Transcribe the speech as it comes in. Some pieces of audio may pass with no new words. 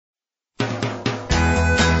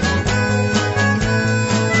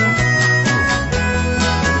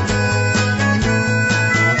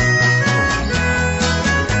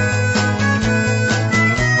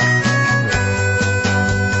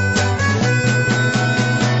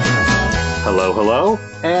Hello, hello,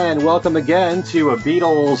 and welcome again to a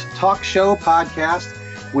Beatles talk show podcast,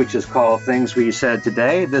 which is called Things We Said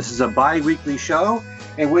Today. This is a bi-weekly show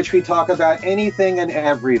in which we talk about anything and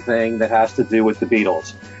everything that has to do with the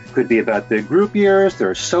Beatles. Could be about their group years,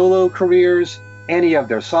 their solo careers, any of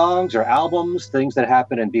their songs or albums, things that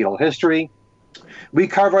happen in Beatle history. We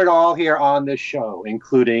cover it all here on this show,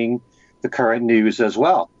 including the current news as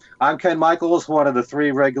well. I'm Ken Michaels, one of the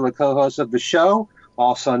three regular co-hosts of the show,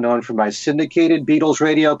 also known for my syndicated Beatles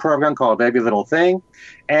radio program called Every Little Thing,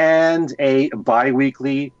 and a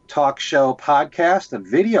bi-weekly talk show podcast, a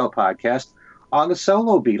video podcast on the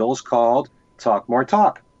solo Beatles called Talk More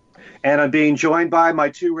Talk. And I'm being joined by my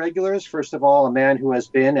two regulars. First of all, a man who has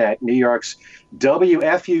been at New York's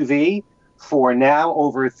WFUV for now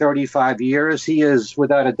over 35 years. He is,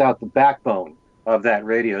 without a doubt, the backbone of that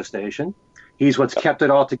radio station. He's what's kept it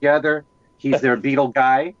all together. He's their Beatle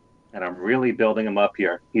guy. And I'm really building him up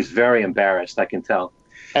here. He's very embarrassed, I can tell.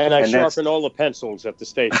 And I sharpen all the pencils at the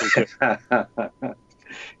station, too.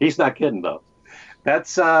 He's not kidding, though.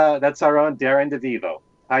 That's our own Darren DeVivo.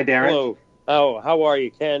 Hi, Darren. Hello. Oh, how are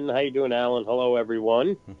you, Ken? How you doing, Alan? Hello,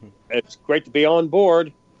 everyone. It's great to be on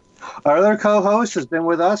board. Our other co-host has been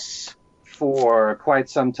with us for quite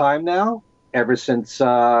some time now, ever since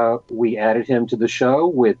we added him to the show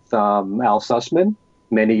with Al Sussman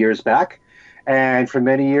many years back. And for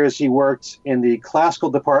many years, he worked in the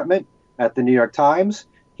classical department at the New York Times.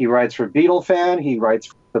 He writes for Beatle Fan. He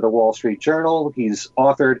writes for the Wall Street Journal. He's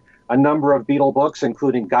authored a number of Beatle books,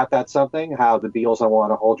 including Got That Something, How the Beatles I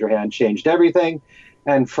Want to Hold Your Hand Changed Everything,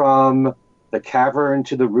 and From the Cavern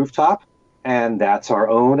to the Rooftop. And that's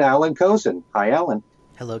our own Alan Kozin. Hi, Alan.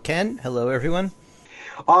 Hello, Ken. Hello, everyone.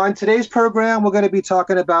 On today's program, we're going to be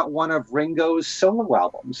talking about one of Ringo's solo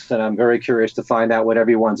albums, and I'm very curious to find out what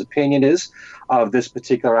everyone's opinion is of this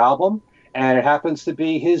particular album. And it happens to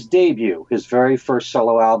be his debut, his very first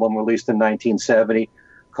solo album released in 1970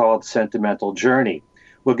 called Sentimental Journey.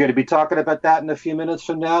 We're going to be talking about that in a few minutes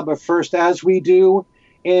from now, but first, as we do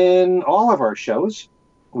in all of our shows,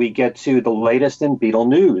 we get to the latest in Beatle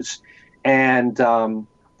news. And the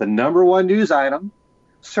number one news item,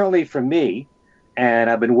 certainly for me, and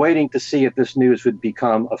I've been waiting to see if this news would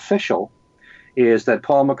become official, is that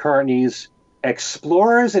Paul McCartney's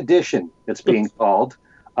Explorers Edition, it's being called,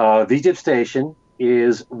 of Egypt Station,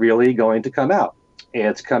 is really going to come out.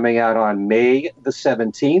 It's coming out on May the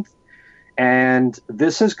 17th, and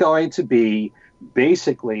this is going to be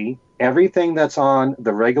basically everything that's on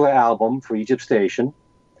the regular album for Egypt Station,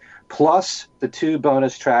 plus the two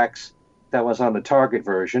bonus tracks that was on the Target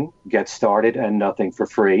version, Get Started and Nothing for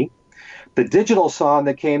Free. The digital song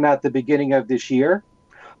that came out the beginning of this year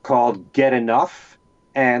called Get Enough,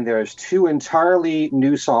 and there's two entirely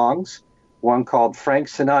new songs, one called Frank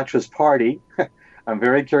Sinatra's Party. I'm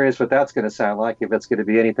very curious what that's going to sound like, if it's going to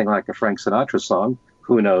be anything like a Frank Sinatra song,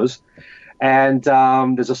 who knows. And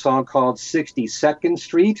there's a song called 62nd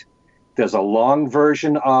Street. There's a long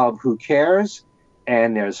version of Who Cares,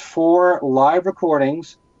 and there's 4 live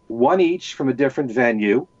recordings, one each from a different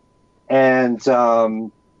venue. And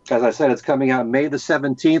as I said, it's coming out May the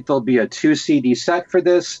 17th. There'll be a 2 CD set for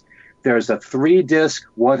this. There's a 3-disc,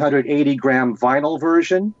 180-gram vinyl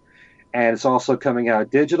version, and it's also coming out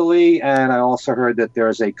digitally. And I also heard that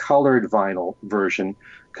there's a colored vinyl version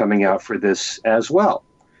coming out for this as well.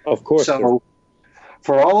 Of course. So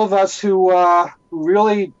for all of us who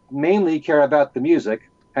really mainly care about the music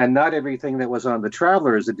and not everything that was on the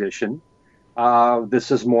Travelers Edition,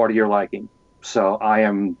 this is more to your liking. So I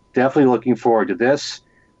am definitely looking forward to this.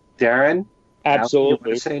 Darren? Absolutely. You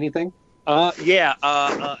want to say anything?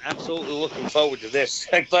 Absolutely looking forward to this.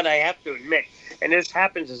 But I have to admit, and this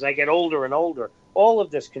happens as I get older and older, all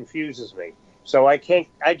of this confuses me. So I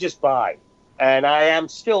just buy. And I am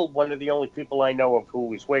still one of the only people I know of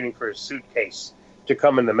who is waiting for a suitcase to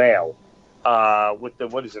come in the mail with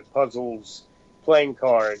the, puzzles, playing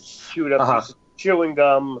cards, chewed up pieces of chewing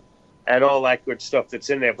gum, and all that good stuff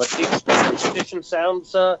that's in there. But the Explorers Edition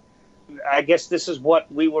sounds... I guess this is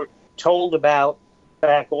what we were told about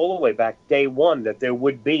all the way back day one, that there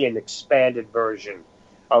would be an expanded version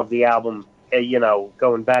of the album,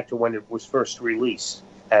 going back to when it was first released.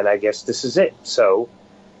 And I guess this is it. So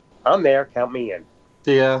I'm there. Count me in.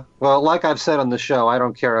 Yeah. Well, like I've said on the show, I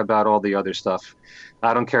don't care about all the other stuff.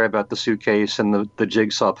 I don't care about the suitcase and the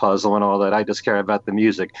jigsaw puzzle and all that. I just care about the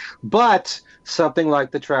music. But something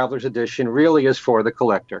like the Traveler's Edition really is for the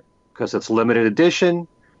collector because it's limited edition.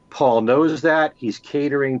 Paul knows that. He's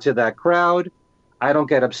catering to that crowd. I don't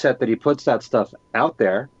get upset that he puts that stuff out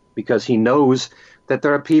there because he knows that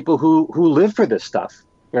there are people who live for this stuff.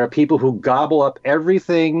 There are people who gobble up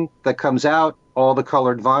everything that comes out all the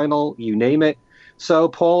colored vinyl, you name it. So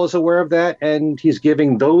Paul is aware of that, and he's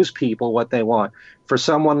giving those people what they want. For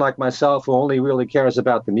someone like myself who only really cares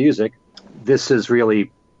about the music, this is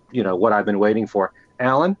really, what I've been waiting for.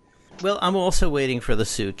 Alan? Well, I'm also waiting for the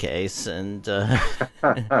suitcase, and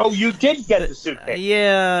Oh, you did get the suitcase.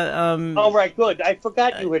 yeah. All right, good. I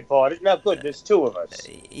forgot you had bought it. Now, good. There's two of us.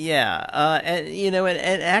 Yeah,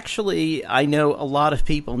 and actually, I know a lot of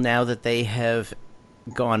people now that they have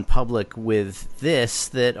gone public with this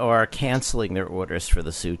that are canceling their orders for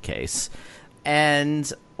the suitcase.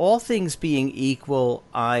 And all things being equal,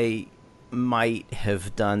 I might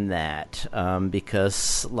have done that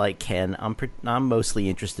because, like Ken, I'm mostly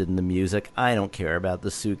interested in the music. I don't care about the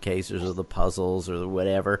suitcases or the puzzles or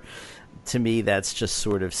whatever. To me, that's just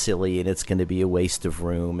sort of silly, and it's going to be a waste of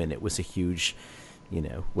room, and it was a huge,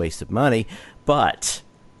 waste of money. But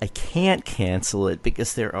I can't cancel it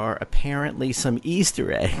because there are apparently some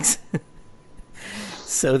Easter eggs.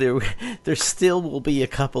 So there still will be a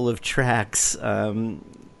couple of tracks,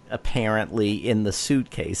 apparently, in the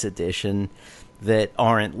suitcase edition that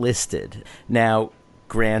aren't listed. Now,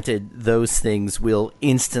 granted, those things will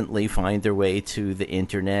instantly find their way to the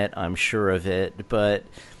internet, I'm sure of it, but,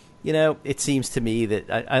 it seems to me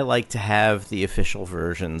that I like to have the official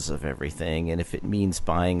versions of everything, and if it means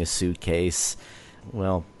buying a suitcase,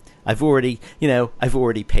 well, I've already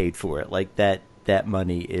paid for it. Like, that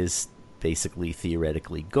money is basically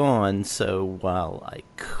theoretically gone, so while I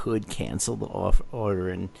could cancel the order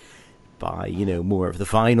and buy, more of the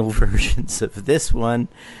vinyl versions of this one,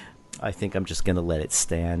 I think I'm just going to let it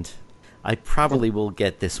stand. I probably will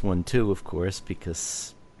get this one too, of course,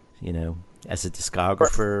 because, as a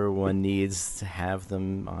discographer, one needs to have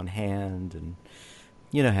them on hand, and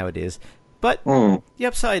you know how it is. But the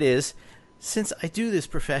upside is, since I do this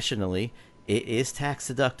professionally, it is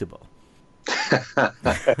tax deductible.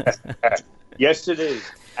 Yes, it is.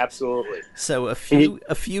 Absolutely. So a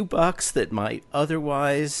few bucks that might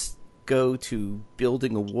otherwise go to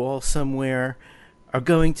building a wall somewhere are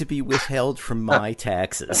going to be withheld from my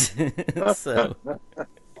taxes. So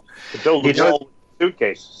build a wall with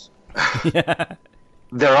suitcases. Yeah.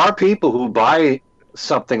 There are people who buy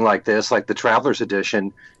something like this, like the Traveler's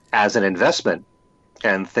Edition, as an investment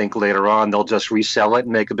and think later on they'll just resell it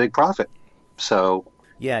and make a big profit. So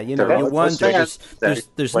yeah, you wonder.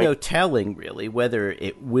 There's no telling really whether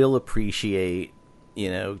it will appreciate,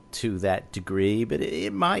 to that degree, but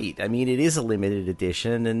it might. I mean, it is a limited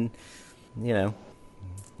edition, and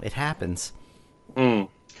it happens. And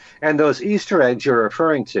those Easter eggs you're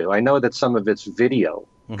referring to, I know that some of it's video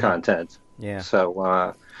content. Yeah.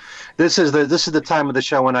 So this is the time of the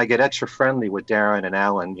show when I get extra friendly with Darren and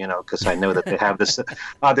Alan, because I know that they have this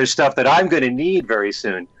other stuff that I'm going to need very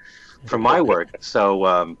soon for my work.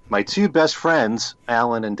 So my two best friends,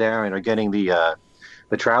 Alan and Darren, are getting the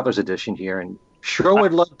Traveler's Edition here, and sure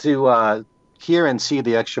would love to hear and see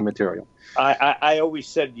the extra material. I always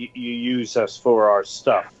said you use us for our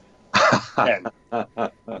stuff. Ken.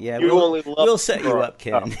 Yeah, we'll set you up,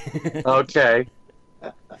 Ken. Okay.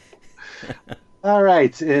 All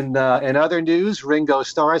right. In other news, Ringo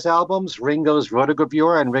Starr's albums, Ringo's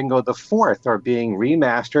Rotogravure and Ringo the Fourth, are being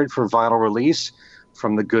remastered for vinyl release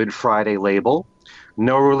from the Good Friday label.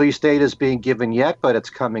 No release date is being given yet, but it's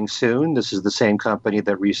coming soon. This is the same company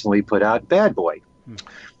that recently put out Bad Boy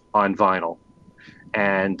on vinyl.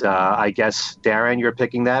 And I guess, Darren, you're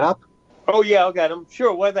picking that up? Oh, yeah, I'll get them.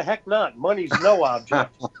 Sure, why the heck not? Money's no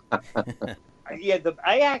object.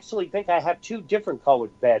 I actually think I have two different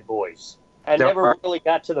colored Bad Boys. I never really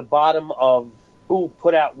got to the bottom of who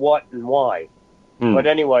put out what and why. But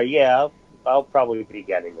anyway, yeah, I'll probably be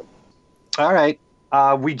getting them. All right.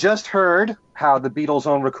 We just heard how the Beatles'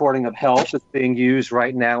 own recording of Help is being used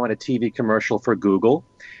right now in a TV commercial for Google.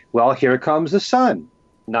 Well, Here Comes the Sun.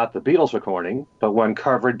 Not the Beatles recording, but one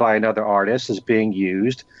covered by another artist is being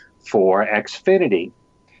used for Xfinity.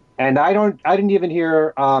 And I didn't even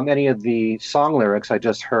hear any of the song lyrics. I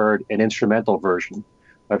just heard an instrumental version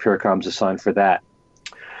of Here Comes the Sun for that.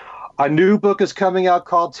 A new book is coming out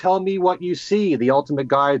called Tell Me What You See, The Ultimate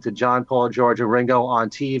Guide to John, Paul, George, and Ringo on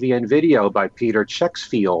TV and Video by Peter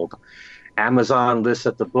Chexfield. Amazon lists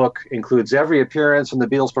that the book includes every appearance from the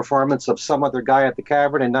Beatles' performance of Some Other Guy at the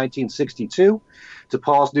Cavern in 1962 to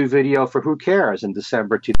Paul's new video for Who Cares in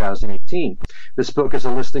December 2018. This book is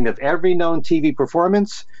a listing of every known TV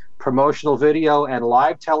performance, promotional video, and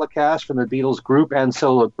live telecast from the Beatles' group and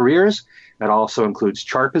solo careers. It also includes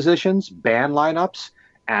chart positions, band lineups,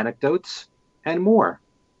 anecdotes, and more.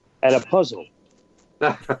 And a puzzle.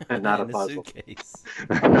 Not a puzzle. Suitcase.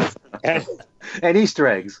 And Easter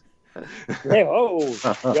eggs. Hey, oh,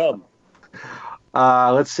 yum.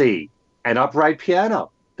 Let's see. an upright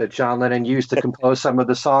piano that John Lennon used to compose some of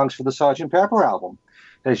the songs for the Sgt. Pepper album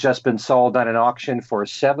has just been sold at an auction for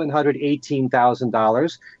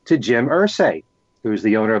 $718,000 to Jim Irsay, who's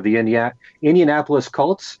the owner of the Indianapolis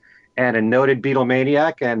Colts and a noted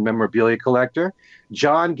Beatlemaniac and memorabilia collector.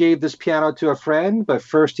 John gave this piano to a friend, but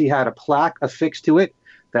first he had a plaque affixed to it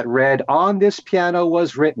that read, "On this piano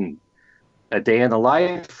was written, A Day in the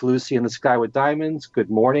Life, Lucy in the Sky with Diamonds, Good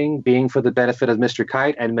Morning, Being for the Benefit of Mr.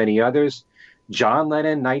 Kite," and many others. John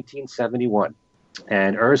Lennon, 1971.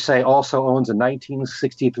 And Irsay also owns a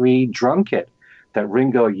 1963 drum kit that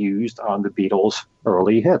Ringo used on the Beatles'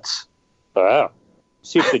 early hits. Wow.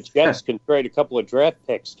 See if the Jets can trade a couple of draft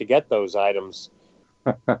picks to get those items.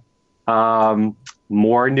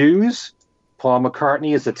 More news. Paul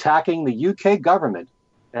McCartney is attacking the UK government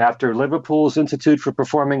after Liverpool's Institute for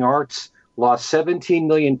Performing Arts lost £17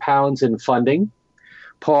 million in funding.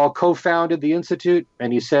 Paul co-founded the Institute,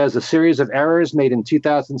 and he says a series of errors made in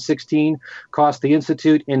 2016 cost the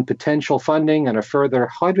Institute in potential funding and a further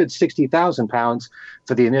 £160,000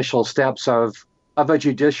 for the initial steps of a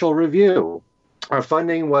judicial review. Our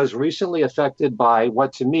funding was recently affected by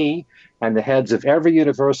what, to me and the heads of every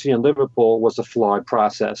university in Liverpool, was a flawed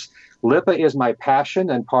process. LIPA is my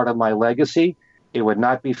passion and part of my legacy. It would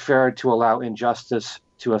not be fair to allow injustice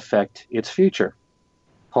to affect its future.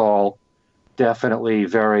 Paul, definitely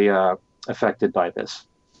very affected by this.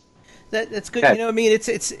 That's good. You know, I mean,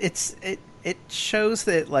 it shows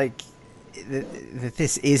that that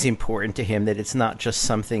this is important to him. That it's not just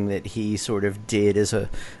something that he sort of did as a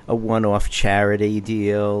one-off charity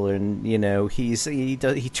deal, and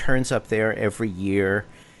he turns up there every year.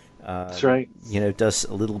 That's right. Does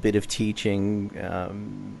a little bit of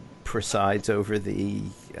teaching, presides over the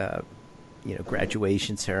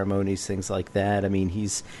graduation ceremonies, things like that. I mean,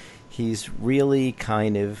 he's really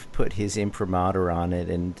kind of put his imprimatur on it,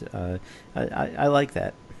 and I like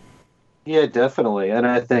that. Yeah, definitely. And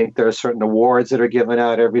I think there are certain awards that are given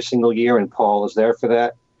out every single year, and Paul is there for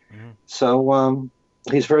that. Mm-hmm. So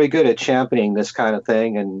he's very good at championing this kind of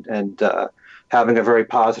thing and having a very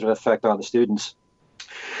positive effect on the students.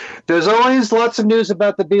 There's always lots of news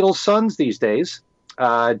about the Beatles' sons these days.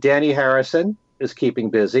 Danny Harrison is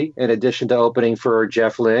keeping busy. In addition to opening for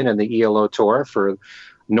Jeff Lynne and the ELO tour for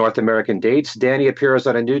North American dates, Danny appears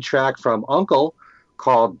on a new track from Uncle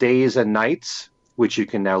called Days and Nights, which you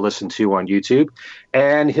can now listen to on YouTube.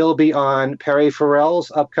 And he'll be on Perry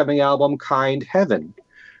Farrell's upcoming album, Kind Heaven,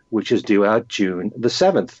 which is due out June the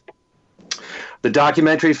 7th. The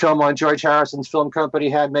documentary film on George Harrison's film company,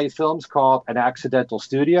 Handmade Films, called An Accidental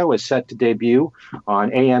Studio, is set to debut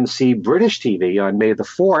on AMC British TV on May the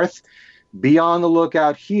 4th. Be on the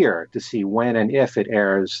lookout here to see when and if it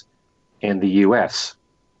airs in the U.S.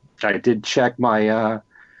 I did check my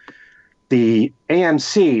the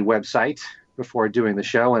AMC website before doing the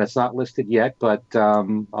show, and it's not listed yet, but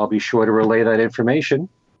I'll be sure to relay that information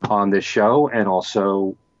on this show and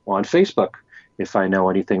also on Facebook if I know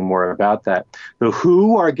anything more about that. The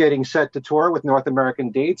Who are getting set to tour with North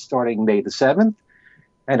American dates starting May the 7th,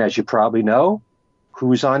 and as you probably know,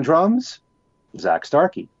 who's on drums? Zach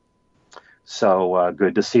Starkey. So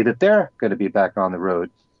good to see that they're going to be back on the road.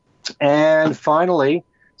 And finally,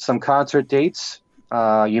 some concert dates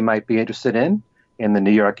you might be interested in the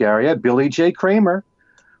New York area. Billy J. Kramer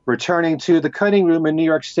returning to the Cutting Room in New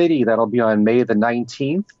York City. That'll be on May the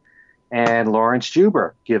 19th. And Lawrence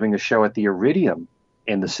Juber giving a show at the Iridium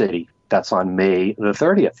in the city. That's on May the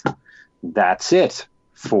 30th. That's it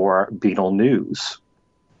for Beatle News.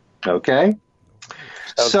 Okay?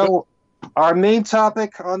 So our main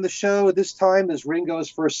topic on the show this time is Ringo's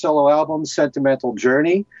first solo album, Sentimental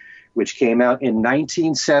Journey, which came out in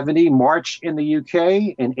 1970, March in the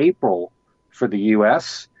UK, in April for the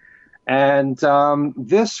US. And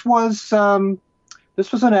this was an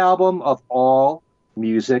album of all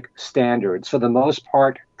music standards, for the most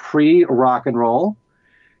part pre-rock and roll,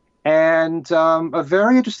 and a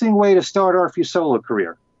very interesting way to start off your solo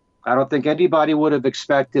career. I don't think anybody would have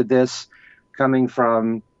expected this coming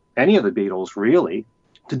from any of the Beatles, really,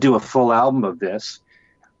 to do a full album of this.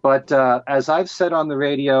 But as I've said on the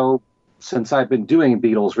radio since I've been doing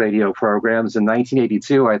Beatles radio programs in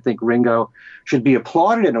 1982, I think Ringo should be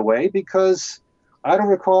applauded in a way, because I don't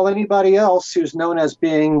recall anybody else who's known as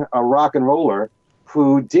being a rock and roller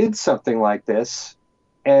who did something like this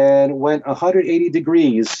and went 180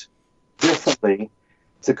 degrees differently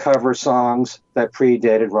to cover songs that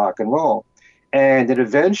predated rock and roll. And it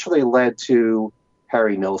eventually led to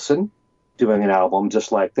Harry Nilsson doing an album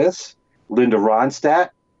just like this. Linda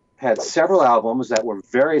Ronstadt had several albums that were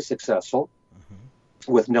very successful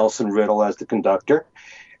with Nelson Riddle as the conductor.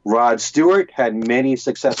 Rod Stewart had many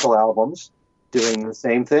successful albums doing the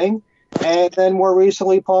same thing. And then more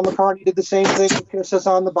recently, Paul McCartney did the same thing with Kisses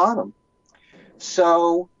on the Bottom.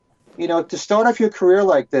 So, to start off your career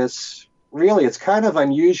like this, really, it's kind of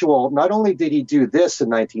unusual. Not only did he do this in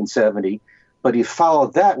 1970, but he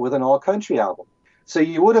followed that with an all-country album. So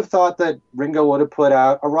you would have thought that Ringo would have put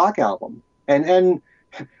out a rock album. And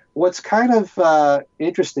what's kind of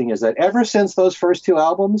interesting is that ever since those first two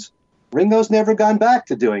albums, Ringo's never gone back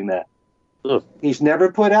to doing that. He's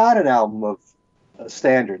never put out an album of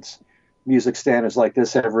music standards like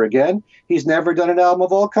this ever again. He's never done an album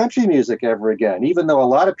of all country music ever again, even though a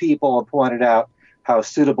lot of people have pointed out how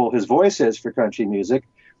suitable his voice is for country music.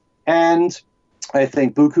 And I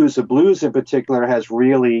think Bukus of Blues in particular has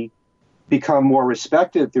really become more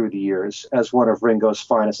respected through the years as one of Ringo's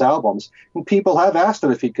finest albums. And people have asked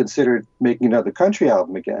him if he considered making another country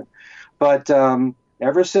album again. But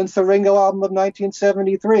ever since the Ringo album of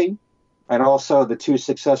 1973, and also the two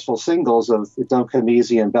successful singles of Don't Come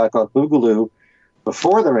Easy and Back Off Boogaloo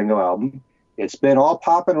before the Ringo album, it's been all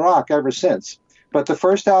pop and rock ever since. But the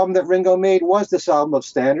first album that Ringo made was this album of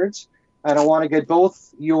standards, and I want to get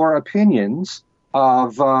both your opinions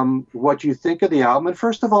of what you think of the album. And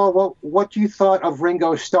first of all, what you thought of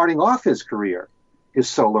Ringo starting off his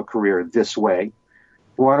solo career this way.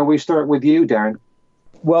 Why don't we start with you, Darren?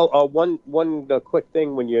 Well, one quick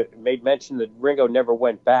thing, when you made mention that Ringo never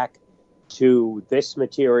went back to this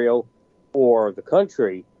material or the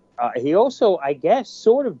country, he also, I guess,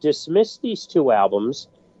 sort of dismissed these two albums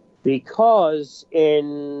because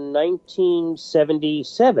in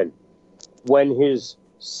 1977, when his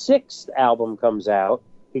sixth album comes out,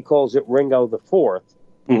 he calls it Ringo the Fourth,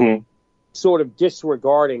 sort of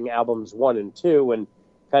disregarding albums 1 and 2 and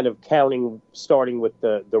kind of starting with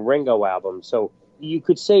the Ringo album. So you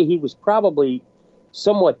could say he was probably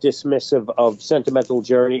somewhat dismissive of Sentimental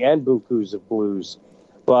Journey and Bukus of Blues.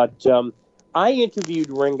 But I interviewed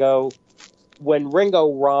Ringo when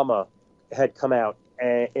Ringo Rama had come out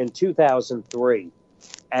in 2003.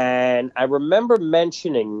 And I remember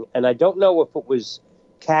mentioning, and I don't know if it was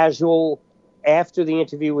casual after the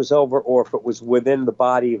interview was over or if it was within the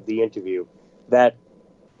body of the interview, that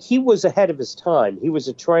he was ahead of his time. He was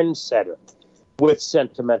a trendsetter with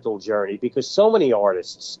Sentimental Journey, because so many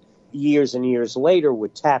artists years and years later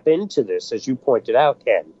would tap into this, as you pointed out,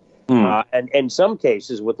 Ken. And in some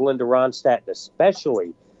cases, with Linda Ronstadt, and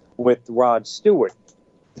especially with Rod Stewart,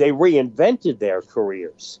 they reinvented their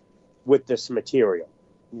careers with this material.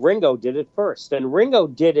 Ringo did it first. And Ringo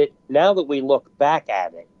did it, now that we look back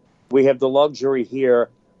at it, we have the luxury here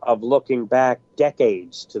of looking back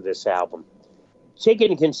decades to this album.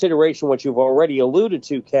 Taking into consideration what you've already alluded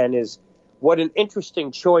to, Ken, is what an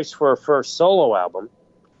interesting choice for a first solo album.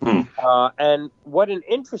 And what an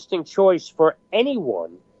interesting choice for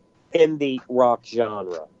anyone in the rock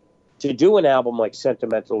genre to do an album like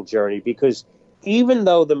Sentimental Journey, because even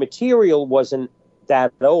though the material wasn't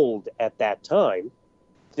that old at that time,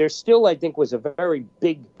 there still, I think, was a very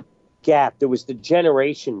big gap. There was the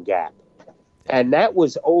generation gap. And that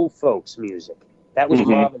was old folks' music. That was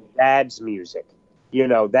mom and dad's music.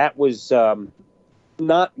 That was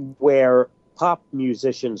not where pop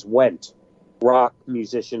musicians went. Rock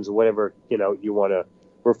musicians, whatever, you want to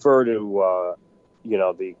refer to,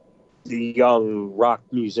 the young rock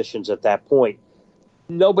musicians at that point.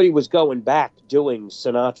 Nobody was going back doing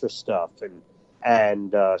Sinatra stuff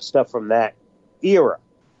and stuff from that era.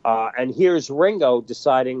 And here's Ringo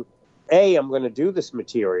deciding, A, I'm going to do this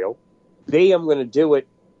material. B, I'm going to do it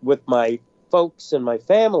with my folks and my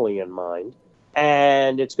family in mind.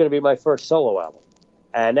 And it's going to be my first solo album.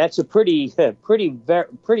 And that's a pretty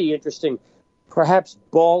interesting, perhaps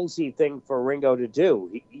ballsy thing for Ringo to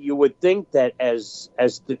do. You would think that as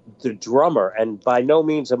the drummer, and by no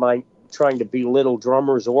means am I trying to belittle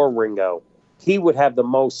drummers or Ringo, he would have the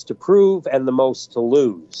most to prove and the most to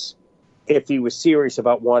lose if he was serious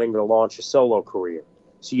about wanting to launch a solo career.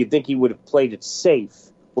 So you'd think he would have played it safe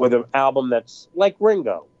with an album that's like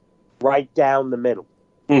Ringo, right down the middle.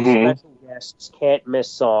 Special guests, can't miss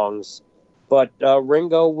songs. But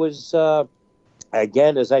Ringo was,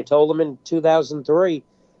 again, as I told him in 2003,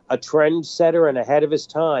 a trendsetter and ahead of his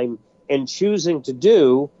time in choosing to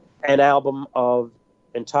do an album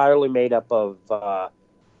entirely made up of, I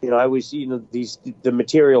always, the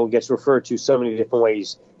material gets referred to so many different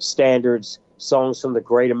ways: standards, songs from the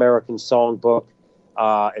Great American Songbook,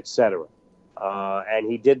 etc.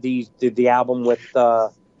 And he did the album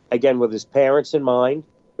with his parents in mind.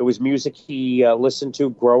 It was music he listened to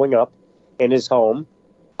growing up in his home.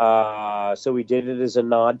 So he did it as a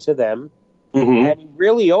nod to them. And he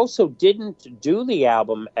really also didn't do the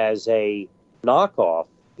album as a knockoff.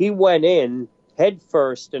 he went in head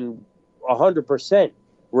first and 100%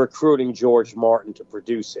 recruiting George Martin to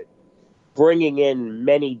produce it, bringing in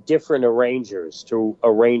many different arrangers to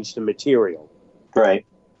arrange the material. Right.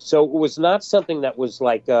 So it was not something that was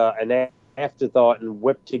like an afterthought and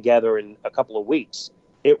whipped together in a couple of weeks.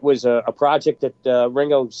 It was a project that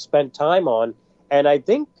Ringo spent time on, and I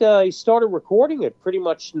think he started recording it pretty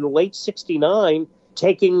much in the late '69,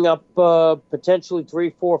 taking up potentially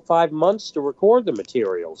 3, 4, 5 months to record the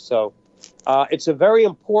material. So it's a very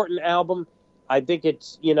important album. I think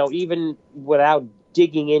it's, even without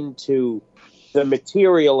digging into the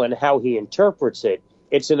material and how he interprets it,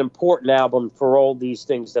 it's an important album for all these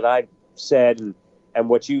things that I've said and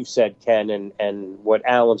what you've said, Ken, and what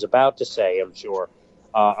Alan's about to say, I'm sure,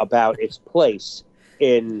 about its place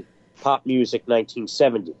in pop music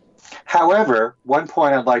 1970. However, one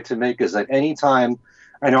point I'd like to make is that anytime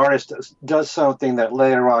an artist does something that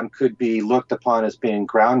later on could be looked upon as being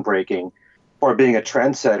groundbreaking or being a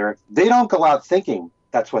trendsetter, they don't go out thinking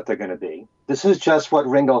that's what they're going to be. This is just what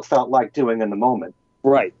Ringo felt like doing in the moment.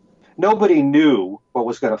 Right. Nobody knew what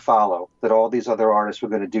was going to follow, that all these other artists were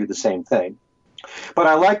going to do the same thing. But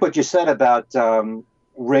I like what you said about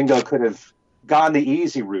Ringo could have gone the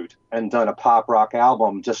easy route and done a pop rock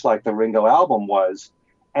album just like the Ringo album was.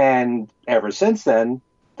 And ever since then,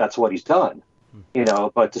 that's what he's done.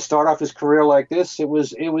 But to start off his career like this, it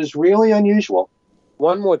was really unusual.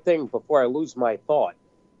 One more thing before I lose my thought.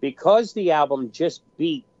 Because the album just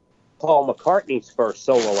beat Paul McCartney's first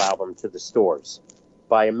solo album to the stores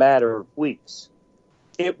by a matter of weeks,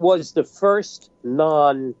 it was the first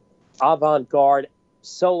non-avant-garde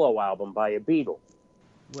solo album by a Beatle.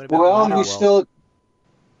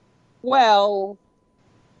 Well,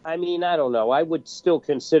 I mean, I don't know. I would still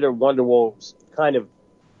consider Wonderwall kind of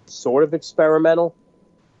sort of experimental.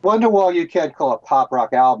 Wonderwall you can't call a pop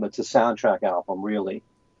rock album. It's a soundtrack album, really.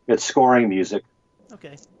 It's scoring music.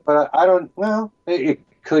 Okay. But it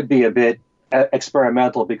could be a bit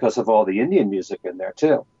experimental because of all the Indian music in there,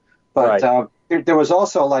 too. But right. There was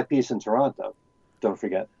also a Light Piece in Toronto, don't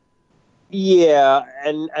forget. Yeah,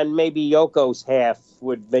 and maybe Yoko's half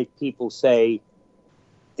would make people say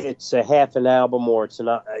it's a half an album or it's an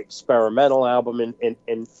experimental album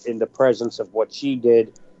in the presence of what she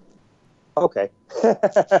did. Okay.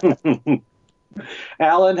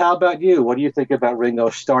 Alan, how about you? What do you think about Ringo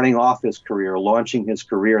starting off his career, launching his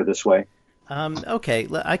career this way? Okay,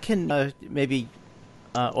 I can maybe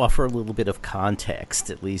offer a little bit of context,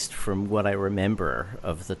 at least from what I remember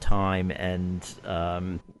of the time and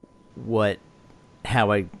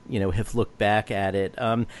how I have looked back at it.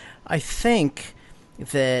 I think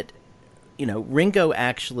that Ringo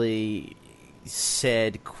actually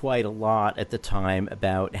said quite a lot at the time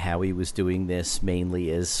about how he was doing this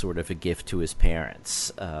mainly as sort of a gift to his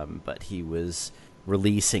parents, but he was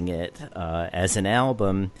releasing it as an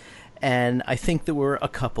album, and I think there were a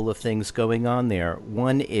couple of things going on there.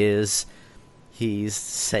 One is he's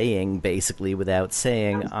saying, basically without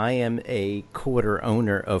saying, I am a quarter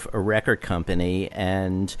owner of a record company,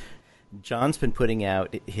 and John's been putting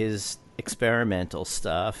out his experimental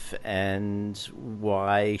stuff, and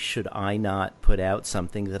why should I not put out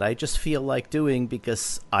something that I just feel like doing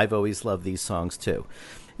because I've always loved these songs too.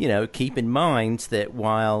 Keep in mind that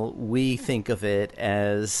while we think of it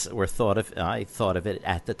as, I thought of it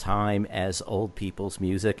at the time as old people's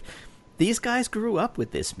music, these guys grew up with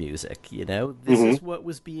this music, This is what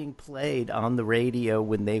was being played on the radio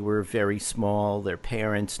when they were very small. Their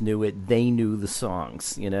parents knew it. They knew the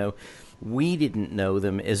songs, We didn't know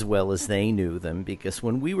them as well as they knew them because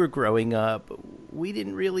when we were growing up, we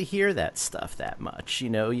didn't really hear that stuff that much.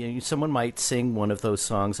 Someone might sing one of those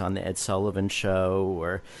songs on the Ed Sullivan Show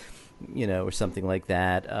or something like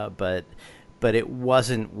that. But it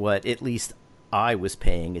wasn't what at least I was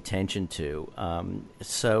paying attention to.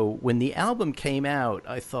 So when the album came out,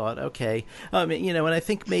 I thought, okay, and I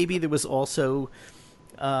think maybe there was also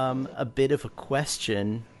a bit of a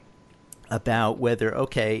question about whether,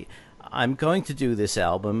 okay, I'm going to do this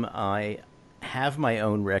album. I have my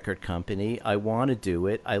own record company. I want to do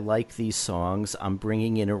it. I like these songs. I'm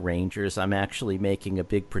bringing in arrangers. I'm actually making a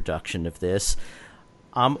big production of this.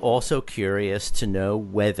 I'm also curious to know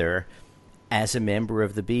whether, as a member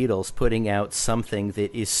of the Beatles, putting out something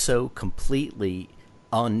that is so completely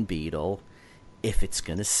un-Beatle, if it's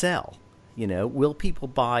going to sell. Will people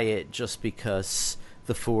buy it just because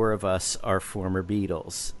the four of us are former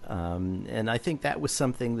Beatles? And I think that was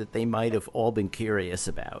something that they might have all been curious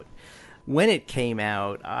about. When it came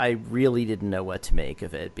out, I really didn't know what to make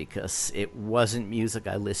of it because it wasn't music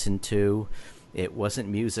I listened to. It wasn't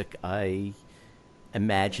music I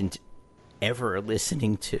imagined ever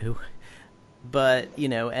listening to. But,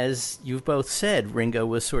 as you've both said, Ringo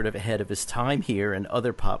was sort of ahead of his time here, and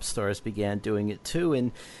other pop stars began doing it too.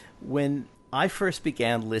 And when I first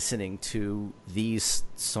began listening to these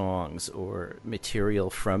songs or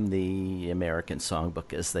material from the American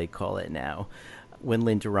Songbook, as they call it now, when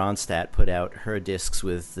Linda Ronstadt put out her discs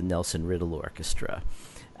with the Nelson Riddle Orchestra.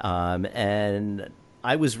 And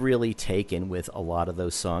I was really taken with a lot of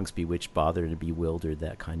those songs, Bewitched, Bothered, and Bewildered,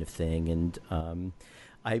 that kind of thing. And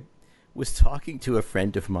I was talking to a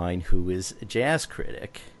friend of mine who is a jazz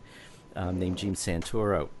critic named Gene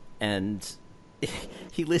Santoro, and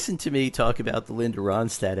he listened to me talk about the Linda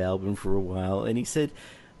Ronstadt album for a while, and he said,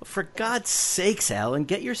 "For God's sakes, Alan,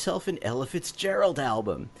 get yourself an Ella Fitzgerald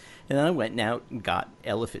album." And I went out and got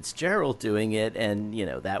Ella Fitzgerald doing it, and,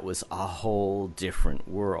 that was a whole different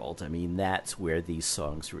world. I mean, that's where these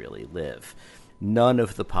songs really live. None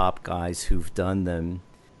of the pop guys who've done them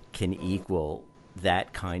can equal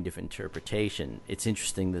that kind of interpretation. It's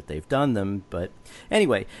interesting that they've done them, but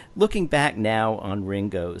anyway, looking back now on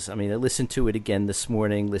Ringo's, I listened to it again this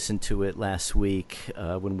morning, listened to it last week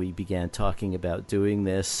when we began talking about doing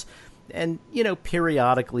this, and,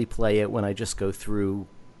 periodically play it when I just go through,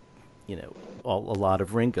 a lot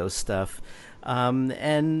of Ringo stuff.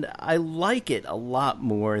 And I like it a lot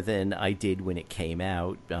more than I did when it came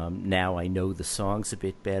out. Now I know the songs a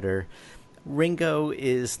bit better. Ringo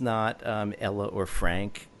is not Ella or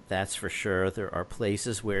Frank, that's for sure. There are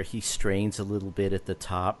places where he strains a little bit at the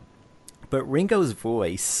top. But Ringo's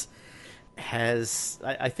voice has,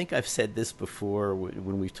 I think I've said this before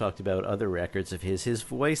when we've talked about other records of his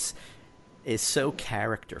voice is so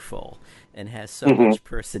characterful and has so much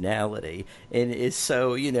personality, and is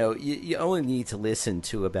so, you only need to listen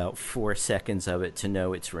to about 4 seconds of it to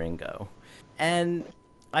know it's Ringo. And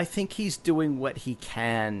I think he's doing what he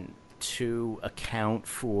can to account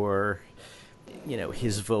for,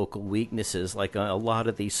 his vocal weaknesses. Like a lot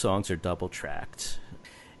of these songs are double tracked,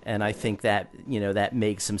 and I think that, that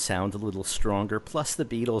makes him sound a little stronger. Plus the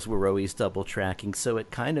Beatles were always double tracking, so it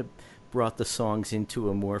kind of brought the songs into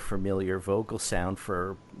a more familiar vocal sound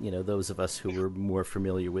for, those of us who were more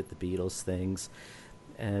familiar with the Beatles things.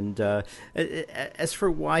 And as for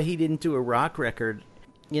why he didn't do a rock record,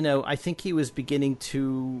 I think he was beginning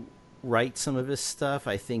to write some of his stuff.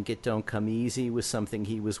 I think It Don't Come Easy was something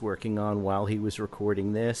he was working on while he was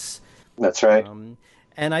recording this. That's right.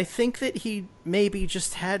 And I think that he maybe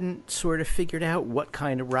just hadn't sort of figured out what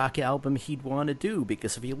kind of rock album he'd want to do,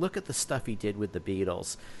 because if you look at the stuff he did with the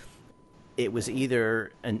Beatles, it was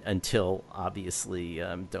either, until obviously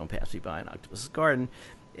Don't Pass Me By in Octopus's Garden,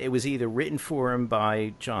 it was either written for him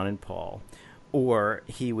by John and Paul, or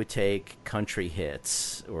he would take country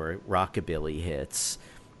hits or rockabilly hits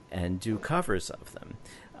and do covers of them.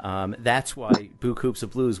 That's why Boo Coops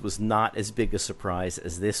of Blues was not as big a surprise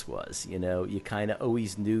as this was. You kind of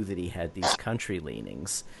always knew that he had these country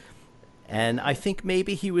leanings. And I think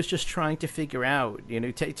maybe he was just trying to figure out,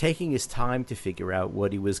 taking his time to figure out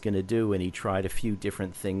what he was going to do, and he tried a few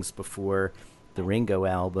different things before the Ringo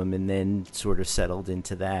album and then sort of settled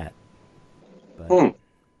into that. But anyway.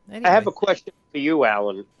 I have a question for you,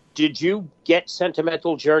 Alan. Did you get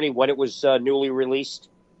Sentimental Journey when it was newly released?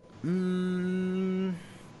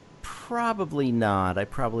 Probably not. I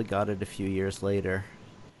probably got it a few years later.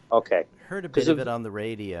 Okay. Heard a bit of it on the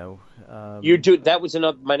radio. You do. That was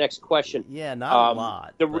my next question. Yeah, not a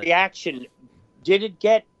lot. The reaction, did it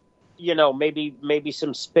get, maybe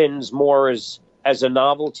some spins more as a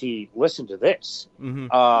novelty? Listen to this.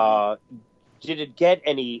 Mm-hmm. Did it get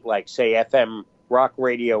any, say, FM rock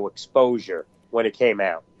radio exposure when it came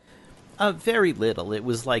out? Very little. It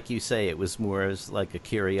was like you say, it was more as like a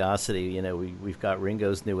curiosity. We've got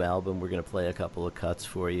Ringo's new album. We're going to play a couple of cuts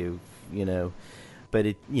for you, But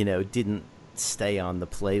it, didn't stay on the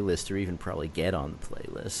playlist or even probably get on the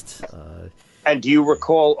playlist. And do you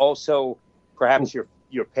recall also perhaps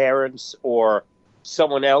your parents or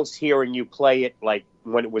someone else hearing you play it, like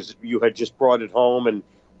when you had just brought it home, and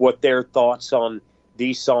what their thoughts on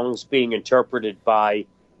these songs being interpreted by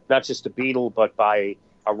not just a Beatle, but by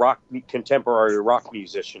a contemporary rock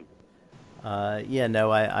musician? I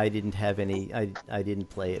didn't have any. I didn't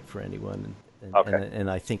play it for anyone.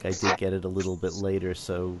 And I think I did get it a little bit later,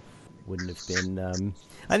 so wouldn't have been.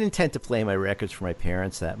 I didn't tend to play my records for my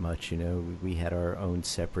parents that much. We had our own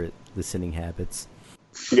separate listening habits.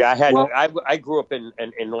 Yeah, I grew up in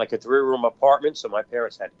like a 3-room apartment, so my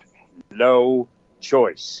parents had no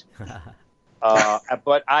choice.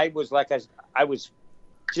 But I was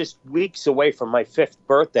just weeks away from my 5th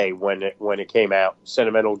birthday when it came out,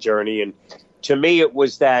 Sentimental Journey, and to me it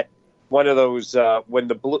was that one of those when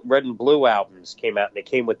the Red and Blue albums came out, and they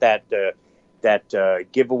came with that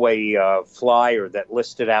giveaway flyer that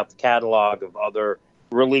listed out the catalog of other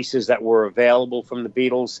releases that were available from the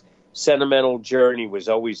Beatles. Sentimental Journey was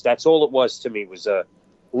always, that's all it was to me, was a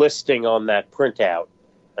listing on that printout,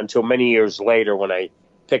 until many years later when I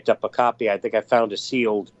picked up a copy. I think I found a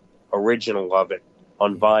sealed original of it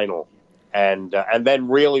on vinyl. And then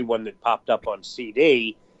really when it popped up on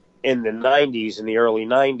CD in the 90s, in the early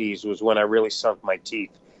 90s, was when I really sunk my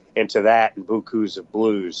teeth into that and Bukus of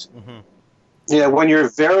Blues. Mm-hmm. Yeah, when you're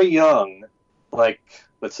very young, like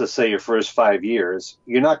let's just say your first 5 years,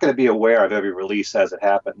 you're not going to be aware of every release as it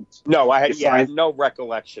happens. No, I had no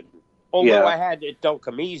recollection. Although I had It Don't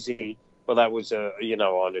Come Easy, well, that was on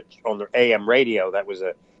the AM radio, that was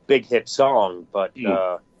a big hit song, but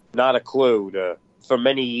not a clue for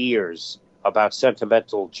many years about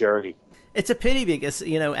Sentimental Journey. It's a pity because,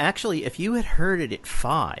 actually, if you had heard it at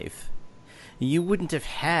 5, you wouldn't have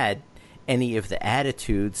had any of the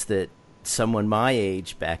attitudes that someone my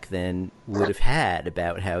age back then would have had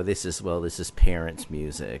about how this is parents'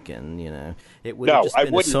 music, and it would have just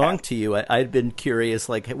been a song to you. I'd been curious,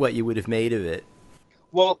 like, what you would have made of it.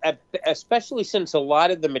 Well, especially since a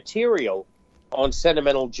lot of the material on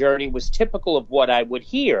Sentimental Journey was typical of what I would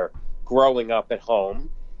hear growing up at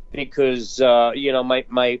home, because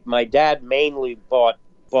my dad mainly bought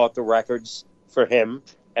the records for him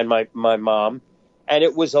and my mom, and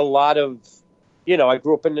it was a lot of. I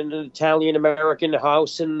grew up in an Italian-American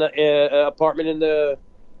house in the apartment in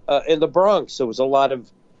the Bronx. So it was a lot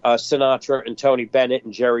of Sinatra and Tony Bennett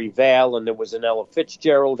and Jerry Vale, and there was an Ella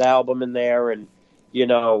Fitzgerald album in there, and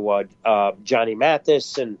Johnny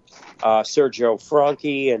Mathis and Sergio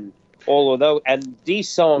Franchi and all of those. And these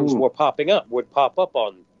songs would pop up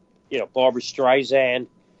on, Barbra Streisand.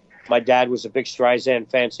 My dad was a big Streisand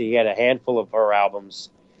fan, so he had a handful of her albums.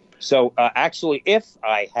 So actually, if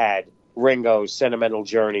I had Ringo's Sentimental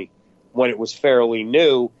Journey when it was fairly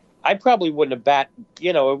new, I probably wouldn't have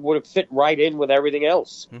it would have fit right in with everything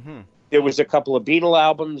else. Mm-hmm. There was a couple of Beatle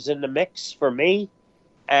albums in the mix for me,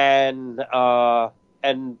 and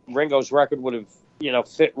Ringo's record would have,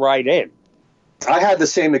 fit right in. I had the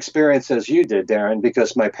same experience as you did, Darren,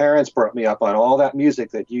 because my parents brought me up on all that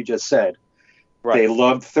music that you just said. Right. They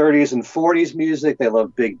loved 30s and 40s music. They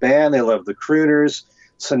loved big band. They loved the crooners.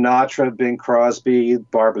 Sinatra, Bing Crosby,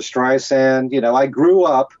 Barbra Streisand. I grew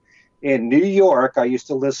up in New York. I used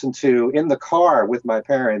to listen to, in the car with my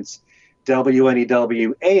parents,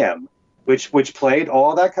 WNEW AM, which played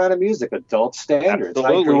all that kind of music, adult standards.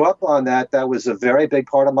 Absolutely. I grew up on that. That was a very big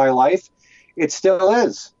part of my life. It still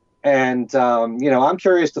is. And, I'm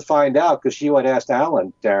curious to find out, because you had asked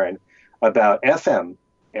Alan, Darren, about FM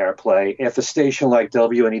airplay, if a station like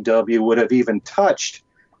WNEW would have even touched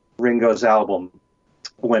Ringo's album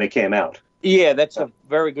when it came out. Yeah, that's a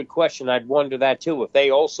very good question. I'd wonder that too, if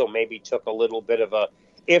they also maybe took a little bit of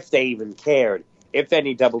if they even cared, if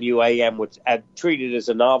any WAM would treat it as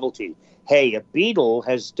a novelty. Hey, a Beatle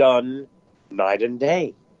has done Night and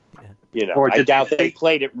Day. I doubt they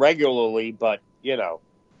played it regularly, but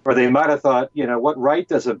Or they might have thought, what right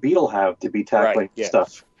does a Beatle have to be tackling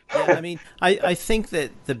stuff? Yeah, I mean, I think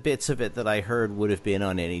that the bits of it that I heard would have been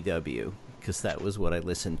on NEW, because that was what I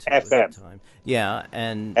listened to FM. at the time. Yeah,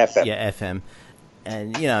 and FM.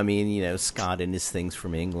 And Scott and his things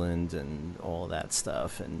from England and all that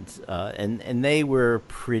stuff, and they were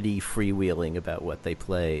pretty freewheeling about what they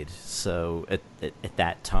played. So at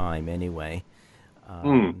that time, anyway.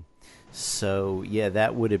 So yeah,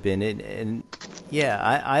 that would have been it. And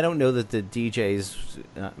yeah, I don't know that the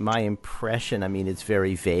DJs. My impression, I mean, it's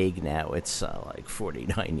very vague now. It's like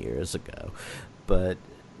 49 years ago, but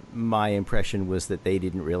my impression was that they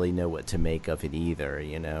didn't really know what to make of it either.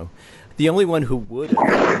 The only one who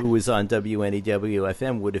was on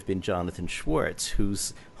WNEW-FM would have been Jonathan Schwartz,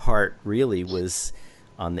 whose heart really was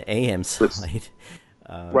on the AM side.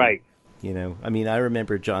 Right. I mean, I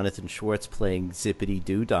remember Jonathan Schwartz playing Zippity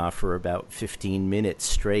Doo-Dah for about 15 minutes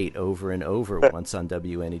straight over and over once on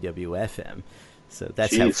WNEW-FM. So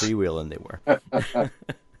that's how freewheeling they were.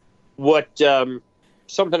 What,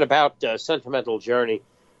 something about Sentimental Journey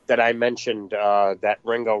that I mentioned, that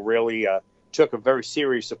Ringo really took a very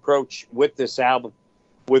serious approach with this album,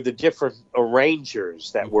 with the different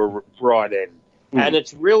arrangers that were brought in. And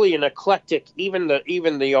it's really an eclectic, even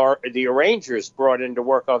the arrangers brought in to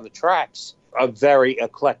work on the tracks, a very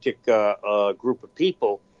eclectic group of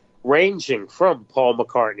people, ranging from Paul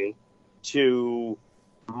McCartney to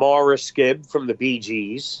Maurice Gibb from the Bee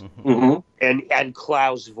Gees, and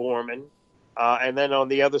Klaus Voormann. And then on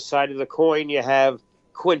the other side of the coin, you have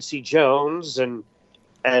Quincy Jones and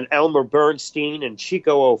Elmer Bernstein and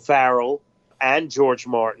Chico O'Farrell and George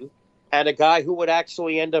Martin, and a guy who would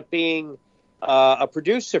actually end up being a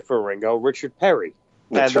producer for Ringo, Richard Perry.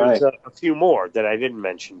 That's and right. there's a few more that I didn't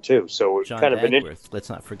mention too. So it's John kind of Dankworth. Let's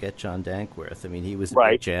not forget John Dankworth. I mean, he was a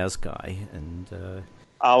Right. big jazz guy, and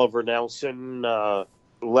Oliver Nelson,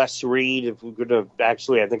 Les Reed. If we're going to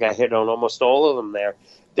actually, I think I hit on almost all of them there.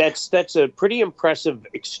 That's a pretty impressive,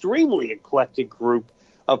 extremely eclectic group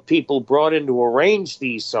of people brought in to arrange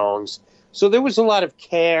these songs. So there was a lot of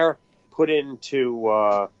care put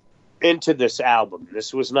into this album.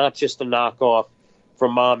 This was not just a knockoff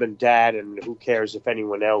from Mom and Dad, and who cares if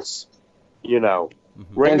anyone else,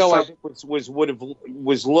 Ringo, I think was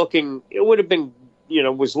looking. It would have been,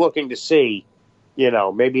 was looking to see,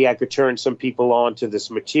 maybe I could turn some people on to this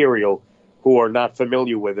material who are not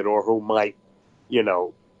familiar with it, or who might,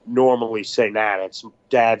 normally say, "Nah, that's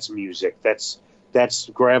Dad's music. That's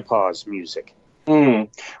Grandpa's music." Well,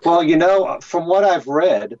 from what I've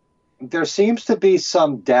read, there seems to be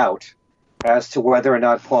some doubt as to whether or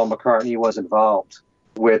not Paul McCartney was involved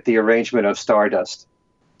with the arrangement of Stardust.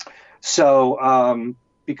 So,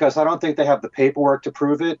 because I don't think they have the paperwork to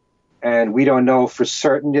prove it, and we don't know for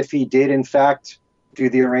certain if he did, in fact, do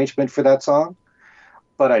the arrangement for that song.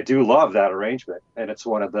 But I do love that arrangement, and it's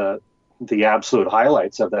one of the absolute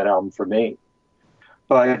highlights of that album for me.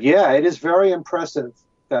 But yeah, it is very impressive,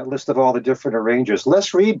 that list of all the different arrangers.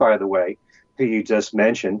 Les Reed, by the way, who you just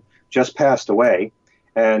mentioned, just passed away.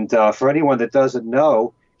 And for anyone that doesn't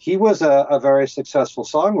know, he was a very successful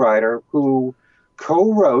songwriter who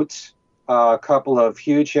co-wrote a couple of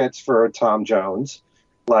huge hits for Tom Jones,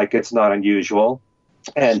 like It's Not Unusual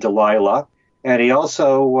and Delilah. And he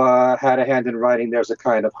also had a hand in writing There's a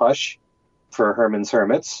Kind of Hush for Herman's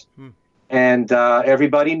Hermits. And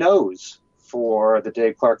Everybody Knows for the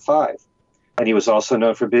Dave Clark Five. And he was also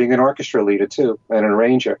known for being an orchestra leader, too, and an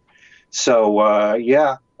arranger. So,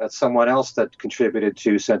 yeah, that's someone else that contributed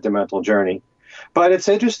to Sentimental Journey. But it's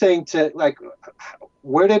interesting to,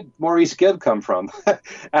 where did Maurice Gibb come from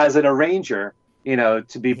as an arranger,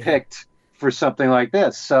 to be picked for something like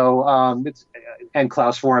this? So, and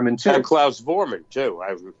Klaus Vormann, too. And Klaus Vormann, too.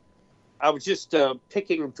 I was just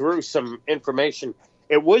picking through some information.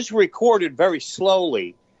 It was recorded very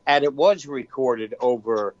slowly, and it was recorded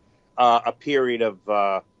over a period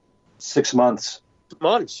of 6 months.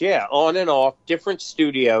 Months, yeah, on and off, different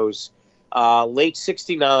studios. Late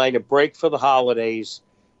 '69, a break for the holidays.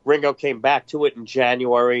 Ringo came back to it in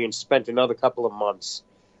January and spent another couple of months.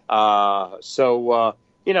 So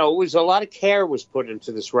it was a lot of care was put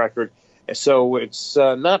into this record. So it's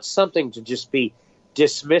not something to just be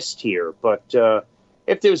dismissed here. But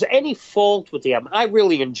if there's any fault with the album, I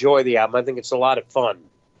really enjoy the album. I think it's a lot of fun.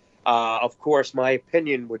 Of course, my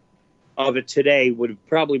opinion of it today would have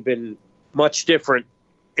probably been much different,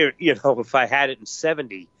 if I had it in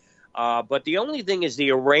 '70. But the only thing is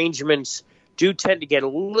the arrangements do tend to get a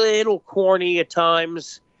little corny at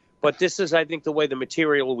times. But this is, I think, the way the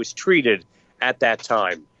material was treated at that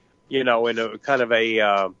time. In a kind of a,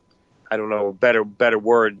 I don't know, better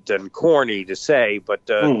word than corny to say, but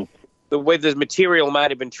the way the material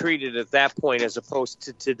might have been treated at that point as opposed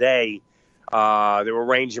to today, the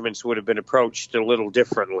arrangements would have been approached a little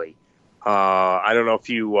differently. I don't know if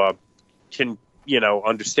you can,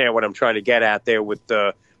 understand what I'm trying to get at there with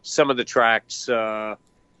some of the tracks.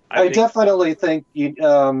 I definitely think you.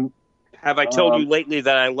 Have I told you lately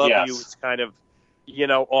that I love yes. you? It's kind of,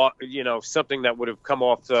 something that would have come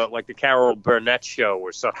off like the Carol Burnett show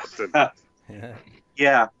or something.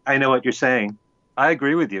 Yeah, I know what you're saying. I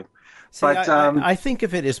agree with you. See, but I think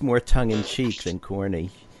of it as more tongue in cheek than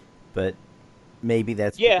corny, but maybe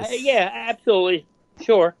that's absolutely,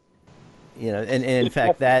 sure. And in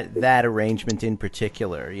fact, that arrangement in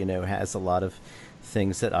particular, has a lot of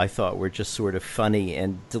things that I thought were just sort of funny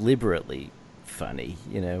and deliberately funny.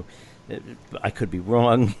 I could be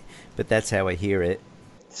wrong, but that's how I hear it.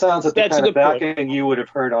 Sounds like the kind of backing you would have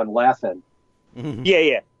heard on Laugh-In.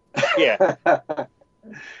 Yeah. Yeah.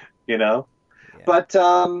 But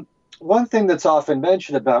one thing that's often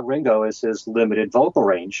mentioned about Ringo is his limited vocal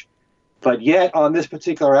range. But yet, on this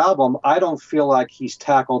particular album, I don't feel like he's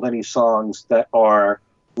tackled any songs that are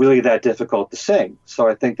really that difficult to sing. So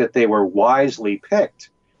I think that they were wisely picked.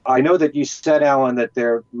 I know that you said, Alan, that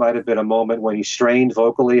there might have been a moment when he strained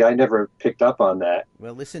vocally. I never picked up on that.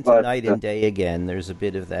 Well, listen to Night and Day again. There's a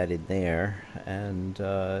bit of that in there. And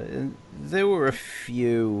there were a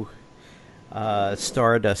few.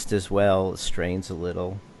 Stardust as well strains a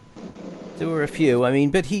little. There were a few. I mean,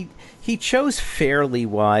 but he chose fairly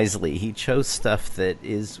wisely. He chose stuff that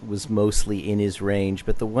was mostly in his range,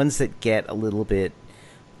 but the ones that get a little bit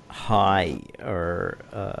high or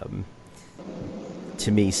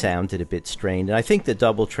to me sounded a bit strained. And I think the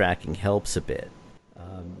double tracking helps a bit.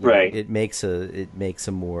 Right. it makes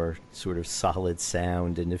a more sort of solid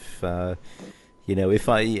sound. And if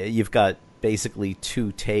you've got basically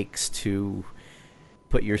 2 takes to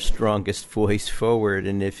put your strongest voice forward,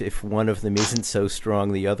 and if one of them isn't so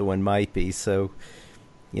strong, the other one might be. So,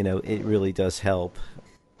 it really does help.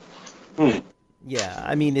 Yeah,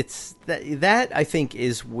 I mean, it's that I think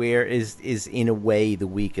is where is in a way the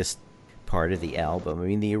weakest part of the album. I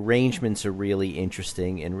mean, the arrangements are really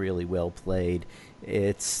interesting and really well played.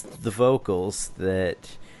 It's the vocals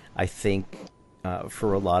that I think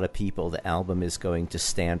for a lot of people the album is going to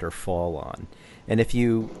stand or fall on. And if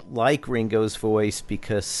you like Ringo's voice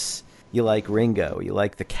because you like Ringo, you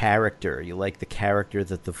like the character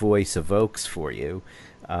that the voice evokes for you,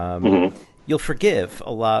 you'll forgive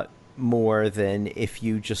a lot more than if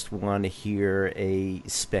you just want to hear a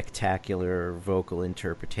spectacular vocal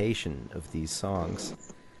interpretation of these songs.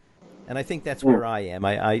 And I think that's where I am.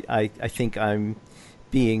 I think I'm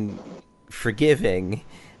being forgiving,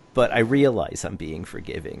 but I realize I'm being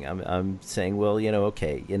forgiving. I'm saying, well,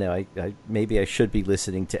 okay, I maybe I should be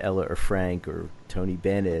listening to Ella or Frank or Tony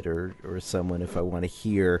Bennett or someone if I want to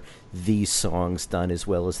hear these songs done as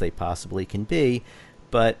well as they possibly can be.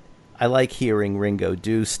 But I like hearing Ringo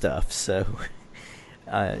do stuff, so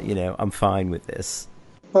I'm fine with this.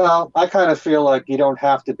 Well, I kind of feel like you don't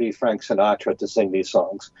have to be Frank Sinatra to sing these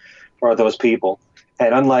songs for those people.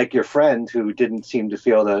 And unlike your friend who didn't seem to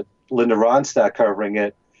feel that Linda Ronstadt covering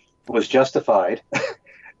it was justified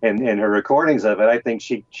in her recordings of it, I think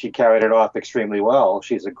she carried it off extremely well.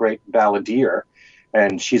 She's a great balladeer,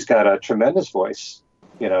 and she's got a tremendous voice.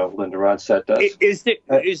 Linda Ronstadt does.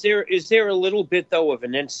 Is there a little bit though of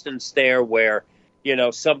an instance there where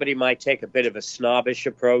somebody might take a bit of a snobbish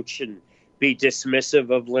approach and be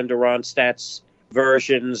dismissive of Linda Ronstadt's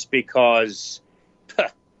versions because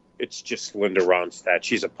it's just Linda Ronstadt,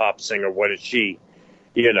 she's a pop singer, what is she?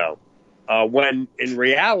 When in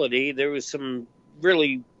reality there was some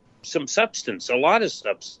substance, a lot of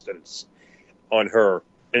substance on her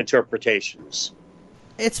interpretations.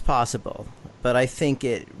 It's possible, but I think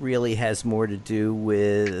it really has more to do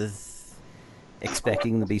with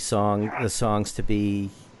expecting the songs to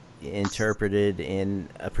be interpreted in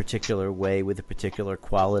a particular way with a particular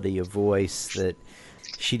quality of voice that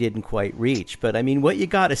she didn't quite reach. But I mean, what you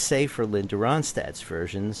got to say for Linda Ronstadt's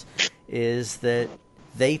versions is that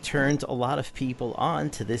they turned a lot of people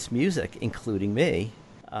on to this music, including me.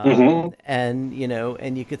 And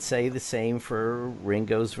you could say the same for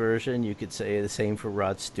Ringo's version. You could say the same for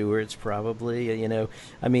Rod Stewart's, probably.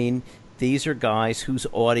 I mean, these are guys whose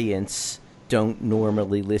audience don't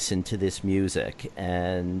normally listen to this music,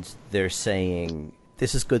 and they're saying,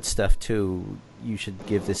 this is good stuff too. You should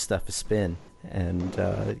give this stuff a spin. And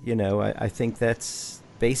I think that's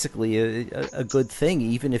basically a good thing,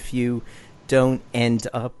 even if you don't end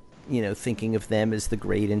up thinking of them as the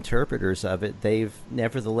great interpreters of it. They've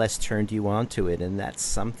nevertheless turned you on to it, and that's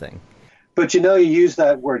something. But you use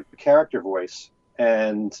that word character voice,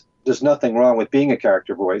 and there's nothing wrong with being a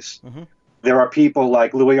character voice. There are people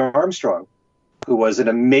like Louis Armstrong, who was an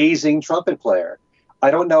amazing trumpet player.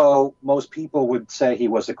 I don't know, most people would say he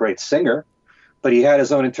was a great singer, but he had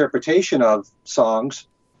his own interpretation of songs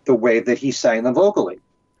the way that he sang them vocally.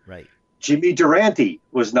 Right. Jimmy Durante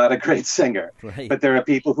was not a great singer, right, but there are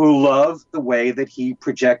people who love the way that he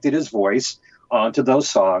projected his voice onto those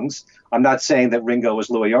songs. I'm not saying that Ringo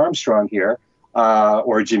was Louis Armstrong here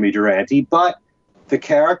or Jimmy Durante, but the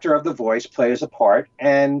character of the voice plays a part.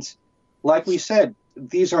 And like we said,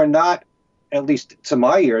 these are not, at least to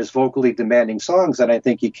my ears, vocally demanding songs, and I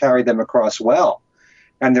think he carried them across well.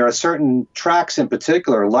 And there are certain tracks in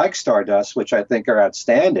particular, like Stardust, which I think are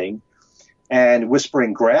outstanding, and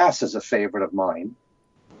Whispering Grass is a favorite of mine.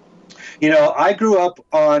 I grew up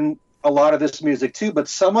on a lot of this music too, but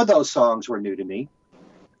some of those songs were new to me.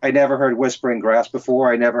 I never heard Whispering Grass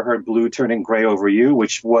before. I never heard Blue Turning Gray Over You,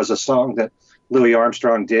 which was a song that Louis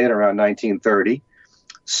Armstrong did around 1930.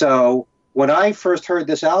 So when I first heard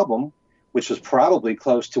this album, which was probably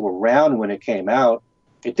close to around when it came out,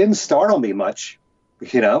 it didn't startle me much,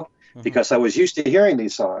 because I was used to hearing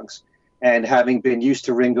these songs. And having been used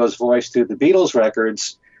to Ringo's voice through the Beatles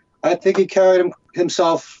records, I think he carried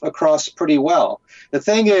himself across pretty well. The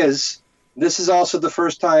thing is, this is also the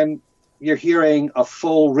first time you're hearing a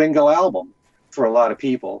full Ringo album for a lot of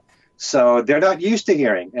people. So they're not used to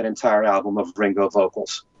hearing an entire album of Ringo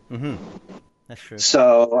vocals. That's true.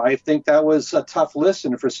 So I think that was a tough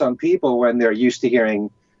listen for some people when they're used to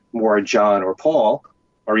hearing more John or Paul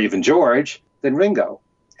or even George than Ringo.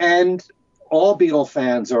 And all Beatle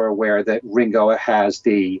fans are aware that Ringo has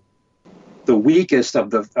the weakest of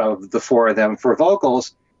the four of them for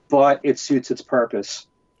vocals, but it suits its purpose.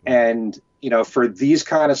 And, for these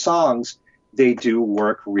kind of songs, they do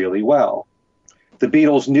work really well. The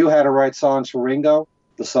Beatles knew how to write songs for Ringo.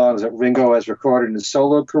 The songs that Ringo has recorded in his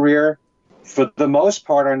solo career, for the most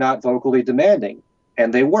part, are not vocally demanding,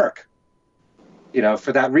 and they work,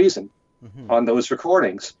 for that reason on those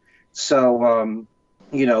recordings. So,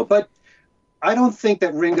 but I don't think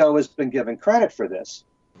that Ringo has been given credit for this.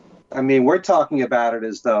 I mean, we're talking about it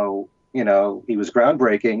as though, he was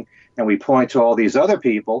groundbreaking, and we point to all these other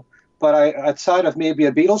people. But outside of maybe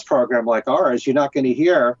a Beatles program like ours, you're not going to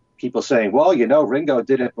hear people saying, well, Ringo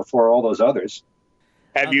did it before all those others.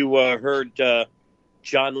 Have you heard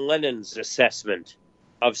John Lennon's assessment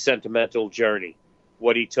of Sentimental Journey?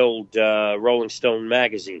 What he told Rolling Stone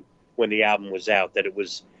magazine when the album was out, that it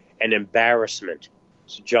was an embarrassment.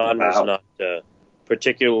 So John was not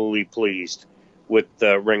particularly pleased with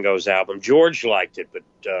Ringo's album. George liked it,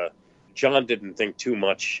 but John didn't think too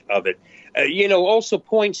much of it. Also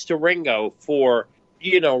points to Ringo for,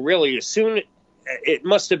 really as soon, it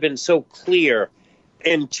must have been so clear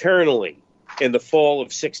internally in the fall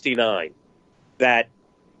of '69 that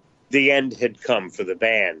the end had come for the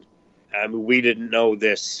band. I mean, we didn't know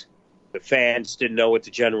this. The fans didn't know it.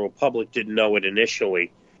 The general public didn't know it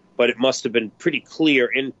initially. But it must have been pretty clear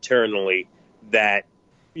internally that,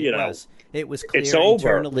 It was clear it's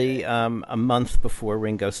over. Internally a month before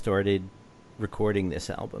Ringo started recording this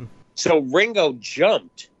album. So Ringo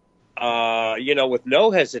jumped, with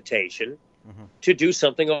no hesitation to do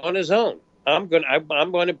something on his own. I'm gonna,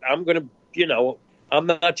 I'm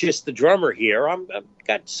not just the drummer here. I've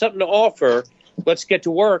got something to offer. Let's get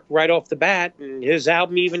to work right off the bat. And his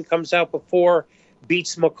album even comes out before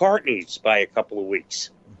beats McCartney's by a couple of weeks.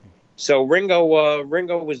 So Ringo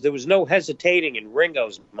there was no hesitating in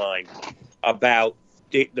Ringo's mind about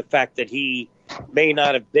the fact that he may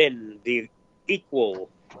not have been the equal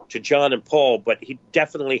to John and Paul, but he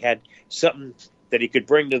definitely had something that he could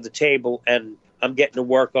bring to the table, and I'm getting to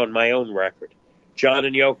work on my own record. John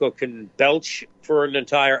and Yoko can belch for an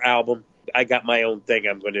entire album. I got my own thing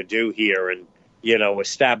I'm going to do here and,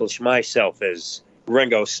 establish myself as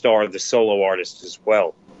Ringo Starr, the solo artist as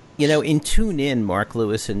well. In Tune In, Mark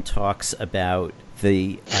Lewison talks about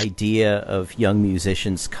the idea of young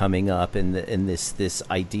musicians coming up and this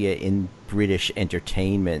idea in British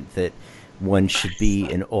entertainment that one should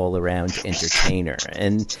be an all-around entertainer.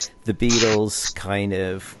 And the Beatles kind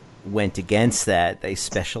of went against that. They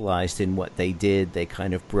specialized in what they did. They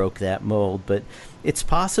kind of broke that mold. But it's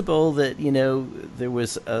possible that, there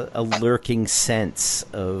was a lurking sense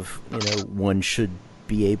of, one should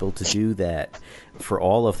be able to do that for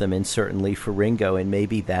all of them, and certainly for Ringo, and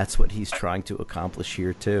maybe that's what he's trying to accomplish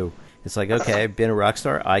here too. It's like, okay, I've been a rock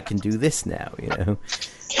star, I can do this now,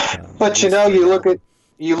 But you look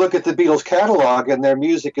at the Beatles catalog, and their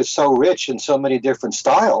music is so rich in so many different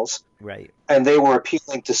styles, right? And they were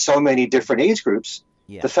appealing to so many different age groups.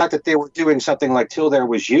 Yeah. The fact that they were doing something like "Till There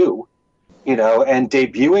Was You," and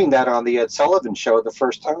debuting that on the Ed Sullivan Show the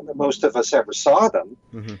first time that most of us ever saw them,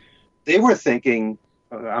 they were thinking,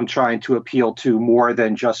 I'm trying to appeal to more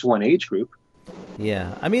than just one age group.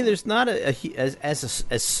 Yeah, I mean, there's not as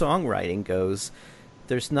songwriting goes,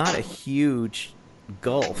 there's not a huge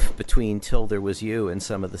gulf between Till There Was You and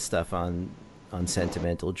some of the stuff on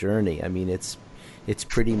Sentimental Journey. I mean, it's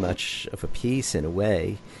pretty much of a piece in a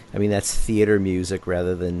way. I mean, that's theater music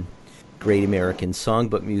rather than Great American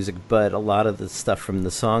Songbook music, but a lot of the stuff from the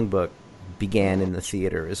songbook began in the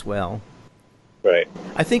theater as well. Right.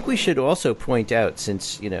 I think we should also point out,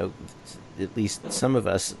 since, at least some of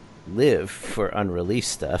us live for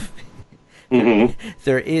unreleased stuff,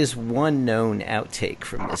 there is one known outtake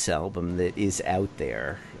from this album that is out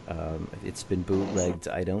there. It's been bootlegged.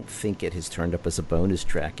 I don't think it has turned up as a bonus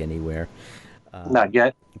track anywhere. Not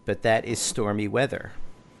yet. But that is Stormy Weather,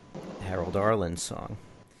 Harold Arlen's song.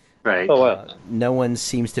 Right. Oh, wow. No one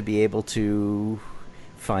seems to be able to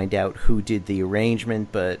find out who did the arrangement,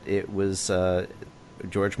 but it was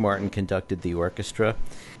George Martin conducted the orchestra,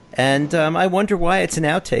 and I wonder why it's an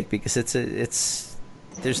outtake, because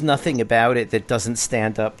there's nothing about it that doesn't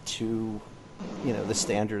stand up to the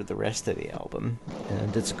standard of the rest of the album,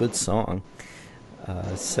 and it's a good song.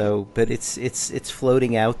 But it's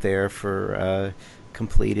floating out there for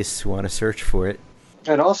completists who want to search for it.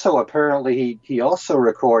 And also, apparently, he also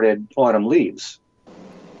recorded Autumn Leaves.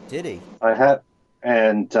 Did he? I have.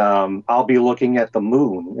 And I'll Be Looking at the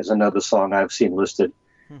Moon is another song I've seen listed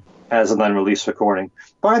as an unreleased recording.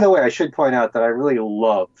 By the way, I should point out that I really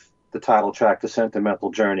love the title track to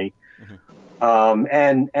Sentimental Journey.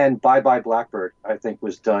 And Bye Bye Blackbird, I think,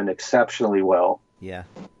 was done exceptionally well. Yeah.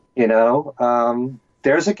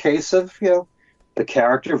 There's a case of, the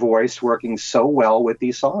character voice working so well with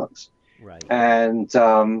these songs. Right. And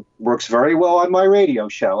works very well on my radio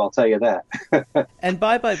show, I'll tell you that. And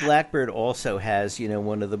Bye Bye Blackbird also has,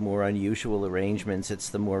 one of the more unusual arrangements. It's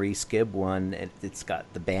the Maurice Gibb one. It's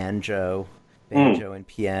got the banjo and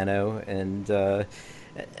piano, and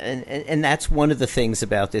that's one of the things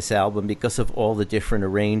about this album, because of all the different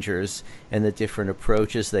arrangers and the different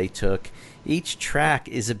approaches they took. Each track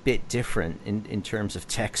is a bit different in terms of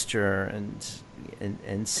texture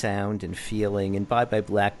and sound and feeling. And Bye Bye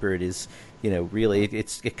Blackbird is, really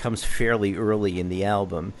it comes fairly early in the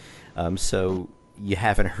album, so you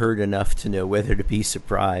haven't heard enough to know whether to be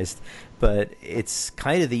surprised. But it's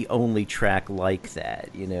kind of the only track like that,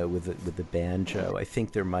 with the banjo. I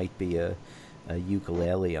think there might be a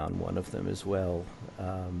ukulele on one of them as well.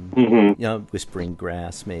 Whispering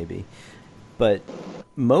Grass maybe, but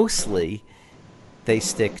mostly they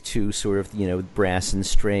stick to sort of brass and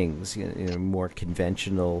strings, more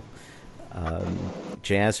conventional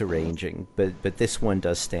jazz arranging. But this one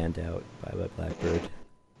does stand out, by Blackbird.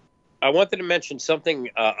 I wanted to mention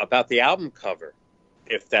something about the album cover,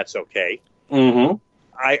 if that's okay. Mm-hmm.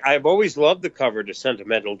 I've always loved the cover to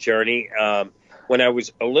Sentimental Journey. When I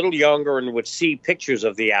was a little younger and would see pictures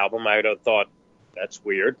of the album, I would have thought, that's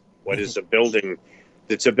weird. What is a building?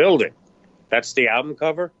 It's a building. That's the album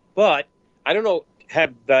cover. But I don't know.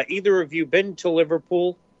 Have either of you been to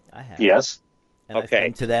Liverpool? I have. Yes. And okay. I've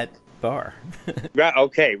been to that bar. Right.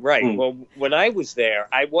 Okay. Right. Mm. Well, when I was there,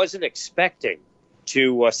 I wasn't expecting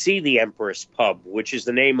to see the Empress Pub, which is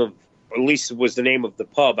the name of, at least it was the name of the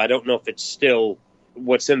pub. I don't know if it's still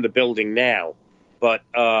what's in the building now, but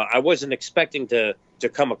I wasn't expecting to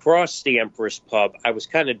come across the Empress Pub. I was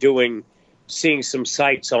kind of seeing some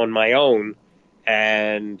sights on my own,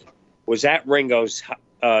 and was at Ringo's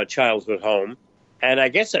childhood home. And I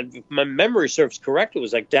guess if my memory serves correct, it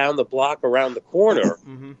was like down the block around the corner.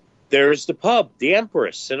 Mm-hmm. There's the pub, the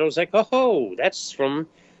Empress. And I was like, oh, that's from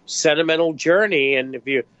Sentimental Journey. And if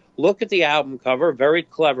you look at the album cover very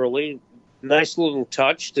cleverly, nice little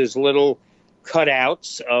touch. There's little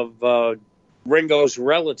cutouts of Ringo's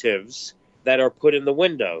relatives that are put in the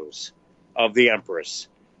windows of the Empress.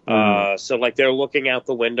 Mm-hmm. So like they're looking out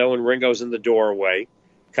the window and Ringo's in the doorway,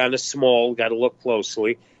 kind of small, got to look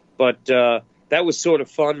closely. But that was sort of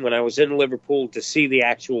fun when I was in Liverpool to see the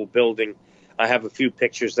actual building. I have a few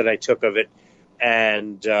pictures that I took of it.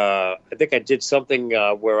 And I think I did something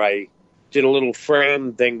where I did a little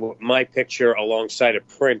frame thing with my picture alongside a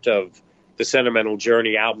print of the Sentimental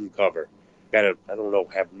Journey album cover. I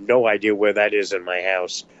have no idea where that is in my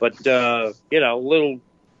house. But,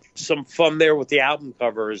 some fun there with the album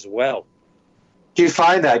cover as well. Do you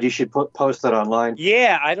find that? You should post that online.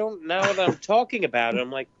 Yeah, I don't, now that I'm talking about it,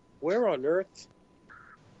 I'm like, where on earth?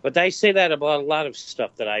 But I say that about a lot of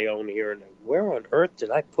stuff that I own here. And where on earth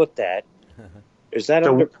did I put that? Is that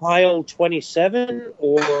under pile 27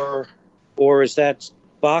 or is that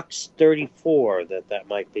box 34 that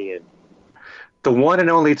might be in? The one and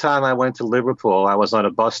only time I went to Liverpool, I was on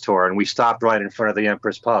a bus tour, and we stopped right in front of the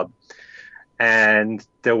Empress Pub. And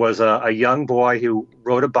there was a young boy who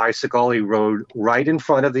rode a bicycle. He rode right in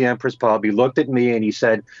front of the Empress Pub. He looked at me and he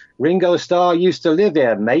said, "Ringo Starr used to live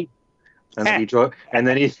there, mate." And then he drove, and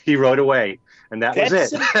then he rode away, and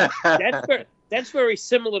was it. That's very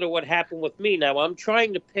similar to what happened with me. Now I'm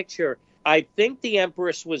trying to picture. I think the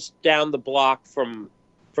Empress was down the block from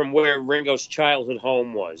where Ringo's childhood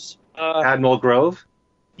home was. Admiral Grove.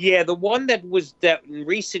 Yeah, the one that in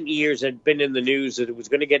recent years had been in the news that it was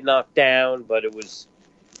going to get knocked down, but it was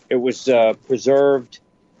preserved.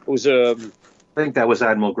 It was I think that was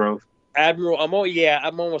Admiral Grove. I'm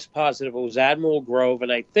almost positive it was Admiral Grove,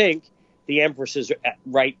 and I think the Empress is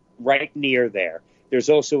right near there. There's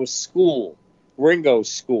also a school, Ringo's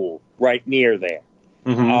school, right near there.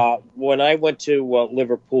 Mm-hmm. When I went to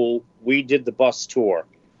Liverpool, we did the bus tour,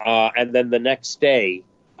 and then the next day,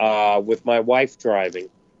 with my wife driving,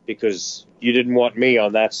 because you didn't want me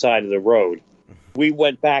on that side of the road, we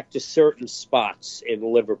went back to certain spots in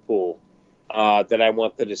Liverpool that I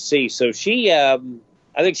wanted to see. So she, I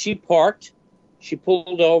think she parked. She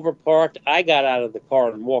pulled over, parked. I got out of the car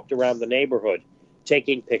and walked around the neighborhood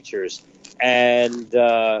taking pictures. And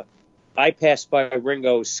I passed by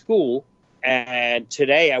Ringo's school. And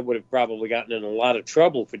today I would have probably gotten in a lot of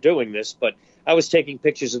trouble for doing this. But I was taking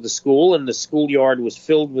pictures of the school, and the schoolyard was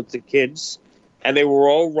filled with the kids. And they were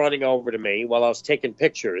all running over to me while I was taking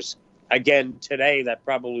pictures. Again, today that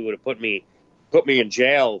probably would have put me in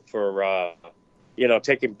jail for,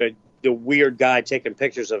 taking the weird guy taking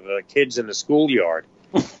pictures of kids in the schoolyard.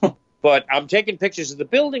 But I'm taking pictures of the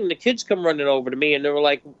building. The kids come running over to me, and they were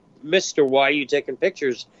like, "Mister, why are you taking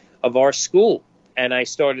pictures of our school?" And I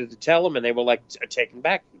started to tell them, and they were like taken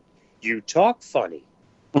back. You talk funny.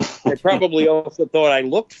 They probably also thought I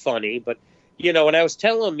looked funny, but, and I was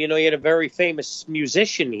telling them, he had a very famous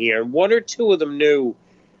musician here. And one or two of them knew,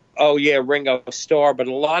 oh, yeah, Ringo Starr, but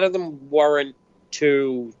a lot of them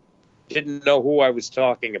didn't know who I was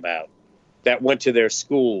talking about, that went to their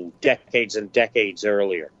school decades and decades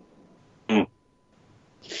earlier.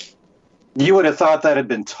 You would have thought that had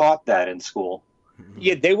been taught that in school.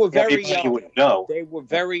 Yeah, they were very young. You would know. They were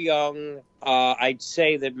very young. I'd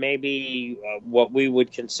say that maybe what we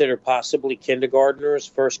would consider possibly kindergartners,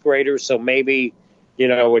 first graders. So maybe,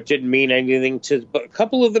 it didn't mean anything to. But a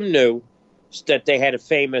couple of them knew that they had a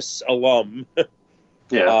famous alum.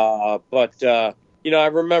 Yeah. I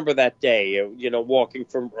remember that day. Walking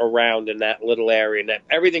from around in that little area, and that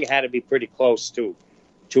everything had to be pretty close to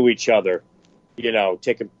each other.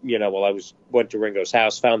 While I went to Ringo's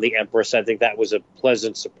house, found the Empress. I think that was a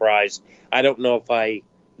pleasant surprise. I don't know if I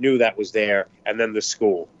knew that was there. And then the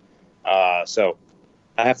school. So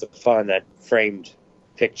I have to find that framed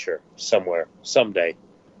picture somewhere, someday.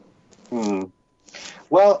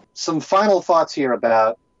 Well, some final thoughts here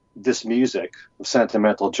about this music,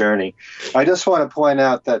 Sentimental Journey. I just want to point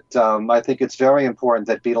out that I think it's very important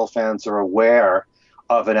that Beatle fans are aware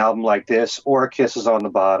of an album like this, or Kisses on the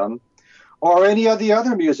Bottom, or any of the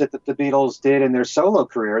other music that the Beatles did in their solo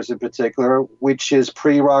careers in particular, which is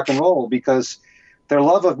pre-rock and roll, because their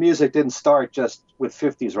love of music didn't start just with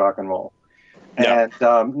 50s rock and roll. Yeah.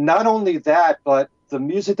 And not only that, but the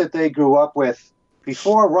music that they grew up with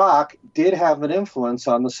before rock did have an influence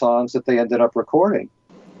on the songs that they ended up recording.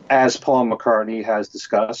 As Paul McCartney has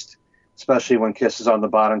discussed, especially when Kisses on the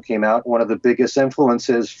Bottom came out, one of the biggest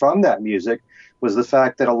influences from that music was the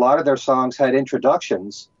fact that a lot of their songs had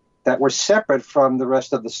introductions that were separate from the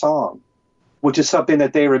rest of the song, which is something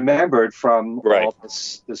that they remembered from all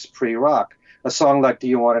this pre-rock. A song like Do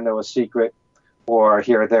You Want to Know a Secret or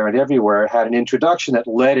Here, There, and Everywhere had an introduction that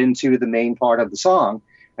led into the main part of the song,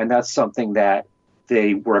 and that's something that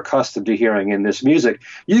they were accustomed to hearing in this music.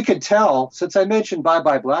 You can tell, since I mentioned Bye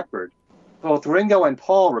Bye Blackbird, both Ringo and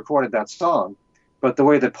Paul recorded that song, but the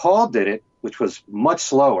way that Paul did it, which was much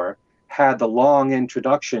slower, had the long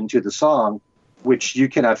introduction to the song, which you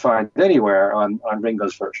cannot find anywhere on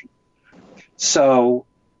Ringo's version. So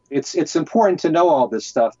it's important to know all this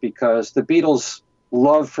stuff, because the Beatles'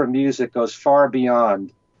 love for music goes far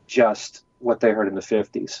beyond just what they heard in the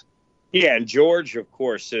 50s. Yeah, and George, of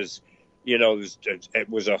course, it was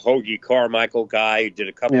a Hoagie Carmichael guy who did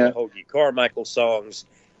a couple of Hoagie Carmichael songs.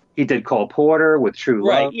 He did Cole Porter with True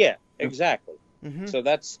Love. Right, yeah, exactly. Mm-hmm. So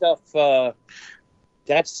that stuff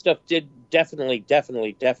did definitely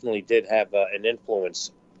did have an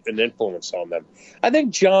influence on them. I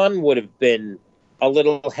think John would have been a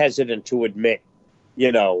little hesitant to admit,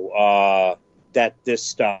 that this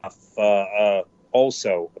stuff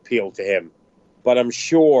also appealed to him. But I'm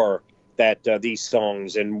sure that these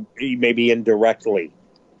songs, and maybe indirectly,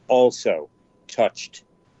 also touched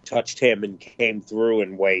him and came through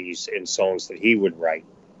in ways in songs that he would write.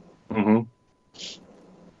 Mm-hmm.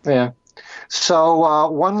 Yeah. So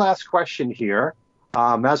one last question here.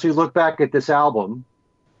 As we look back at this album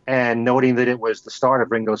and noting that it was the start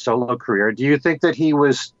of Ringo's solo career, do you think that he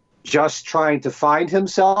was just trying to find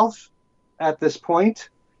himself at this point?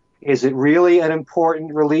 Is it really an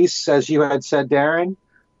important release, as you had said, Darren,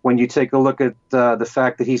 when you take a look at the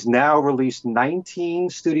fact that he's now released 19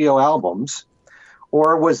 studio albums?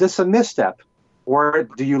 Or was this a misstep? Or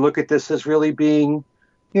do you look at this as really being,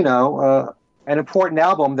 an important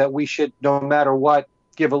album that we should, no matter what,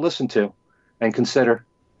 give a listen to and consider?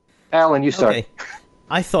 Alan, you start. Okay.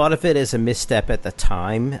 I thought of it as a misstep at the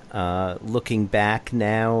time. Looking back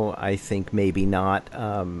now, I think maybe not.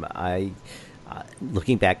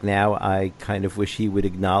 Looking back now, I kind of wish he would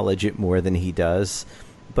acknowledge it more than he does.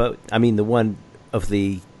 But, I mean, the one of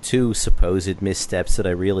the two supposed missteps that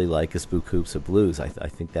I really like is Boo-Coops of Blues. I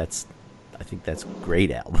think that's a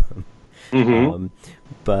great album. Mm-hmm.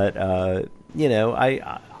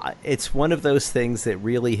 It's one of those things that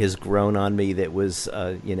really has grown on me. That was,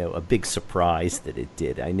 a big surprise that it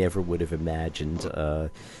did. I never would have imagined,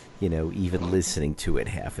 even listening to it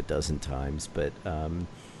half a dozen times. But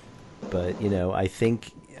I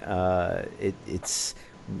think it's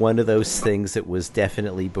one of those things that was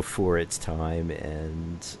definitely before its time,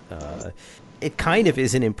 and it kind of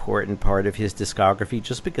is an important part of his discography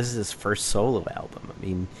just because it's his first solo album. I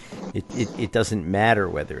mean, it doesn't matter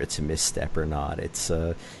whether it's a misstep or not. It's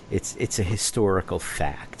a historical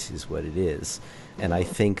fact is what it is. And I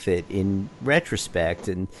think that in retrospect,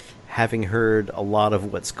 and having heard a lot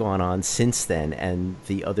of what's gone on since then, and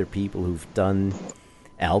the other people who've done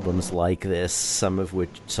albums like this, some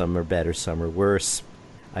are better, some are worse.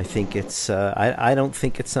 I think it's I don't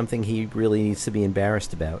think it's something he really needs to be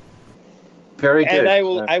embarrassed about. Very good.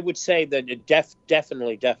 And I would say that it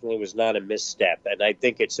definitely was not a misstep, and I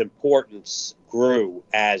think its importance grew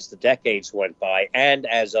as the decades went by and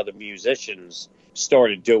as other musicians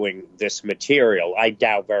started doing this material. I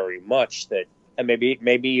doubt very much that, and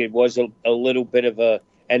maybe it was a little bit of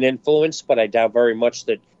an influence, but I doubt very much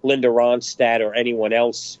that Linda Ronstadt or anyone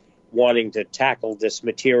else wanting to tackle this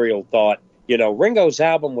material thought, Ringo's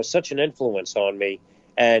album was such an influence on me,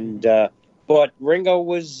 and but Ringo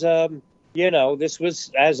was. This was,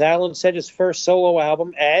 as Alan said, his first solo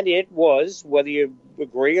album, and it was, whether you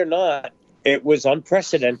agree or not, it was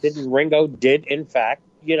unprecedented, and Ringo did, in fact,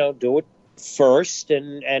 do it first,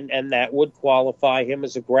 and that would qualify him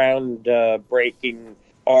as a ground-breaking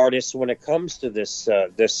artist when it comes to this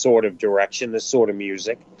sort of direction, this sort of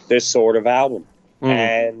music, this sort of album.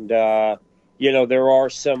 And, there are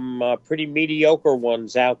some pretty mediocre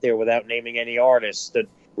ones out there, without naming any artists, that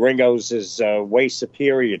Ringo's is way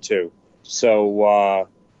superior to. So,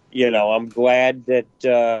 I'm glad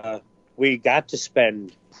that we got to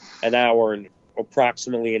spend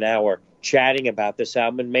approximately an hour chatting about this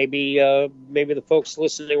album. And maybe the folks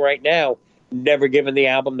listening right now, never given the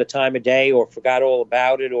album the time of day or forgot all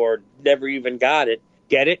about it or never even got it,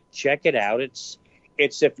 get it, check it out. It's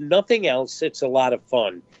if nothing else, it's a lot of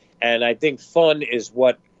fun. And I think fun is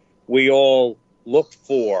what we all look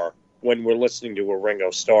for when we're listening to a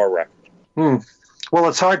Ringo Starr record. Well,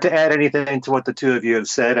 it's hard to add anything to what the two of you have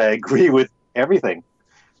said. I agree with everything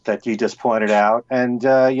that you just pointed out. And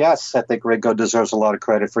yes, I think Ringo deserves a lot of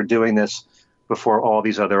credit for doing this before all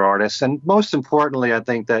these other artists. And most importantly, I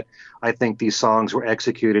think these songs were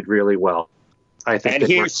executed really well. And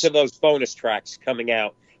here's to those bonus tracks coming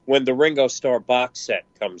out when the Ringo Starr box set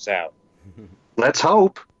comes out. Let's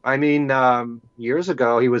hope. I mean, years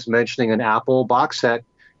ago, he was mentioning an Apple box set,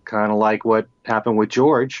 kind of like what happened with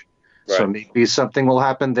George. Right. So maybe something will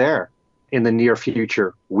happen there in the near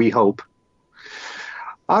future, we hope.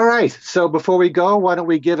 All right. So before we go, why don't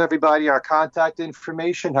we give everybody our contact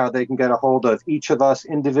information, how they can get a hold of each of us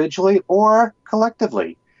individually or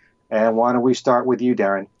collectively. And why don't we start with you,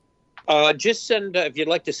 Darren? Just send, if you'd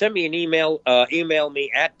like to send me an email, email me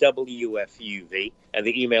at WFUV. And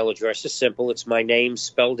the email address is simple. It's my name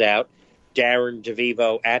spelled out, Darren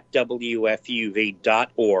DeVivo at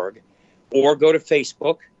WFUV.org. Or go to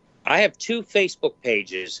Facebook. I have two Facebook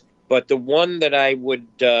pages, but the one that I would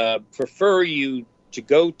prefer you to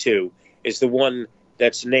go to is the one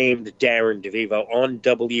that's named Darren DeVivo on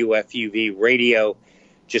WFUV Radio.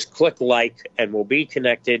 Just click like and we'll be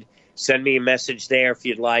connected. Send me a message there if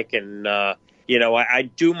you'd like. And, I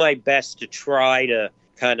do my best to try to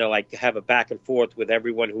kind of like have a back and forth with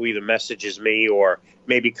everyone who either messages me or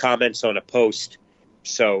maybe comments on a post.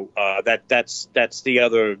 So that's the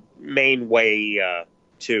other main way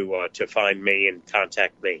to find me and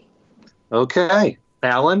contact me. Okay.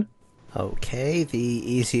 Alan? Okay, the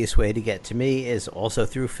easiest way to get to me is also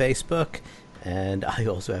through Facebook, and I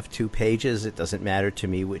also have two pages. It doesn't matter to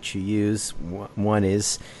me which you use. One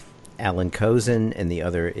is Alan Kozin, and the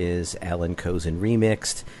other is Alan Kozin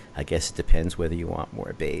Remixed. I guess it depends whether you want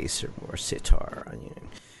more bass or more sitar.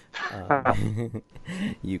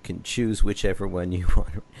 You can choose whichever one you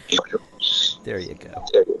want. There you go.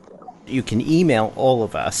 You can email all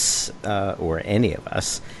of us, or any of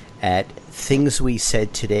us, at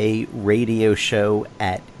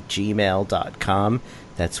thingswesaidtodayradioshow@gmail.com.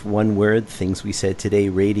 That's one word,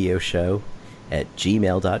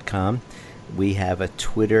 thingswesaidtodayradioshow@gmail.com. We have a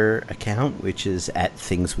Twitter account, which is at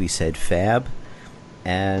thingswesaidfab.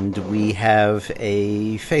 And we have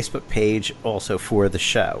a Facebook page also for the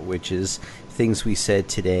show, which is Things We Said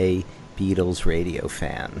Today, Beatles Radio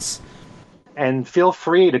Fans. And feel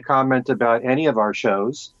free to comment about any of our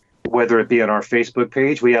shows, whether it be on our Facebook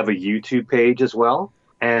page. We have a YouTube page as well.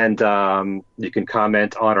 And you can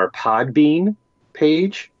comment on our Podbean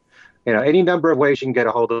page. Any number of ways you can get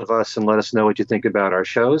a hold of us and let us know what you think about our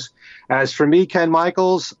shows. As for me, Ken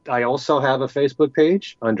Michaels, I also have a Facebook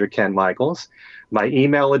page under Ken Michaels. My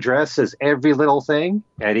email address is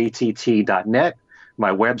everylittlething@att.net.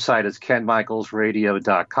 My website is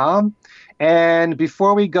kenmichaelsradio.com. And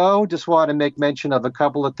before we go, just want to make mention of a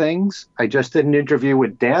couple of things. I just did an interview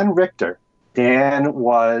with Dan Richter. Dan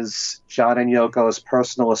was John and Yoko's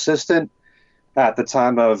personal assistant at the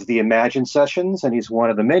time of the Imagine sessions, and he's one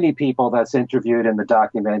of the many people that's interviewed in the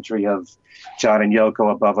documentary of John and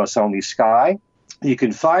Yoko, Above Us Only Sky. You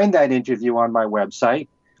can find that interview on my website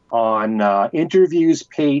on interviews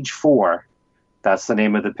page 4. That's the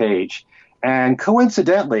name of the page. And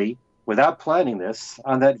coincidentally, without planning this,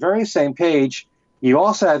 on that very same page, you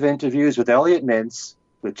also have interviews with Elliot Mintz,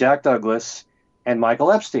 with Jack Douglas, and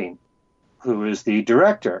Michael Epstein, who is the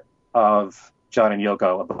director of John and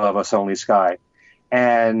Yoko, Above Us Only Sky.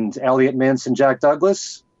 And Elliot Mintz and Jack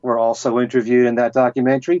Douglas were also interviewed in that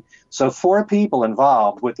documentary. So 4 people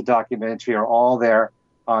involved with the documentary are all there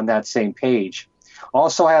on that same page.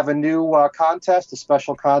 Also, I have a new contest, a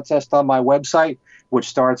special contest on my website, which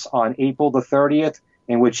starts on April the 30th,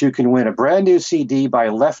 in which you can win a brand new CD by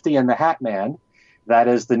Lefty and the Hat Man. That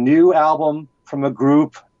is the new album from a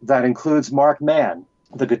group that includes Mark Mann,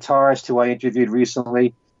 the guitarist who I interviewed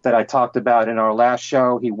recently that I talked about in our last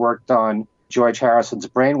show. He worked on George Harrison's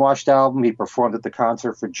Brainwashed album. He performed at the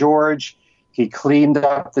concert for George. He cleaned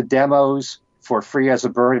up the demos for Free as a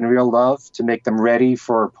Bird and Real Love to make them ready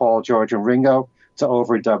for Paul, George, and Ringo to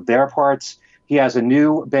overdub their parts. He has a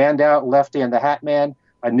new band out, Lefty and the Hat Man,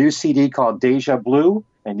 a new CD called Deja Blue,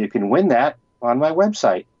 and you can win that on my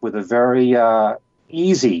website with a very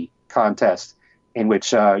easy contest in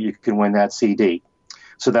which you can win that CD.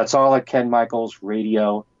 So that's all at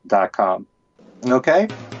kenmichaelsradio.com. Okay?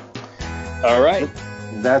 All right.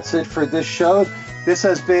 That's it for this show. This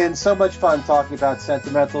has been so much fun talking about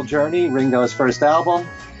Sentimental Journey, Ringo's first album.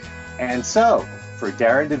 And so, for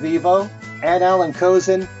Darren DeVivo and Alan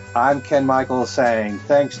Kozin, I'm Ken Michaels saying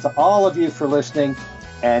thanks to all of you for listening,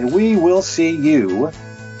 and we will see you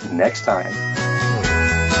next time.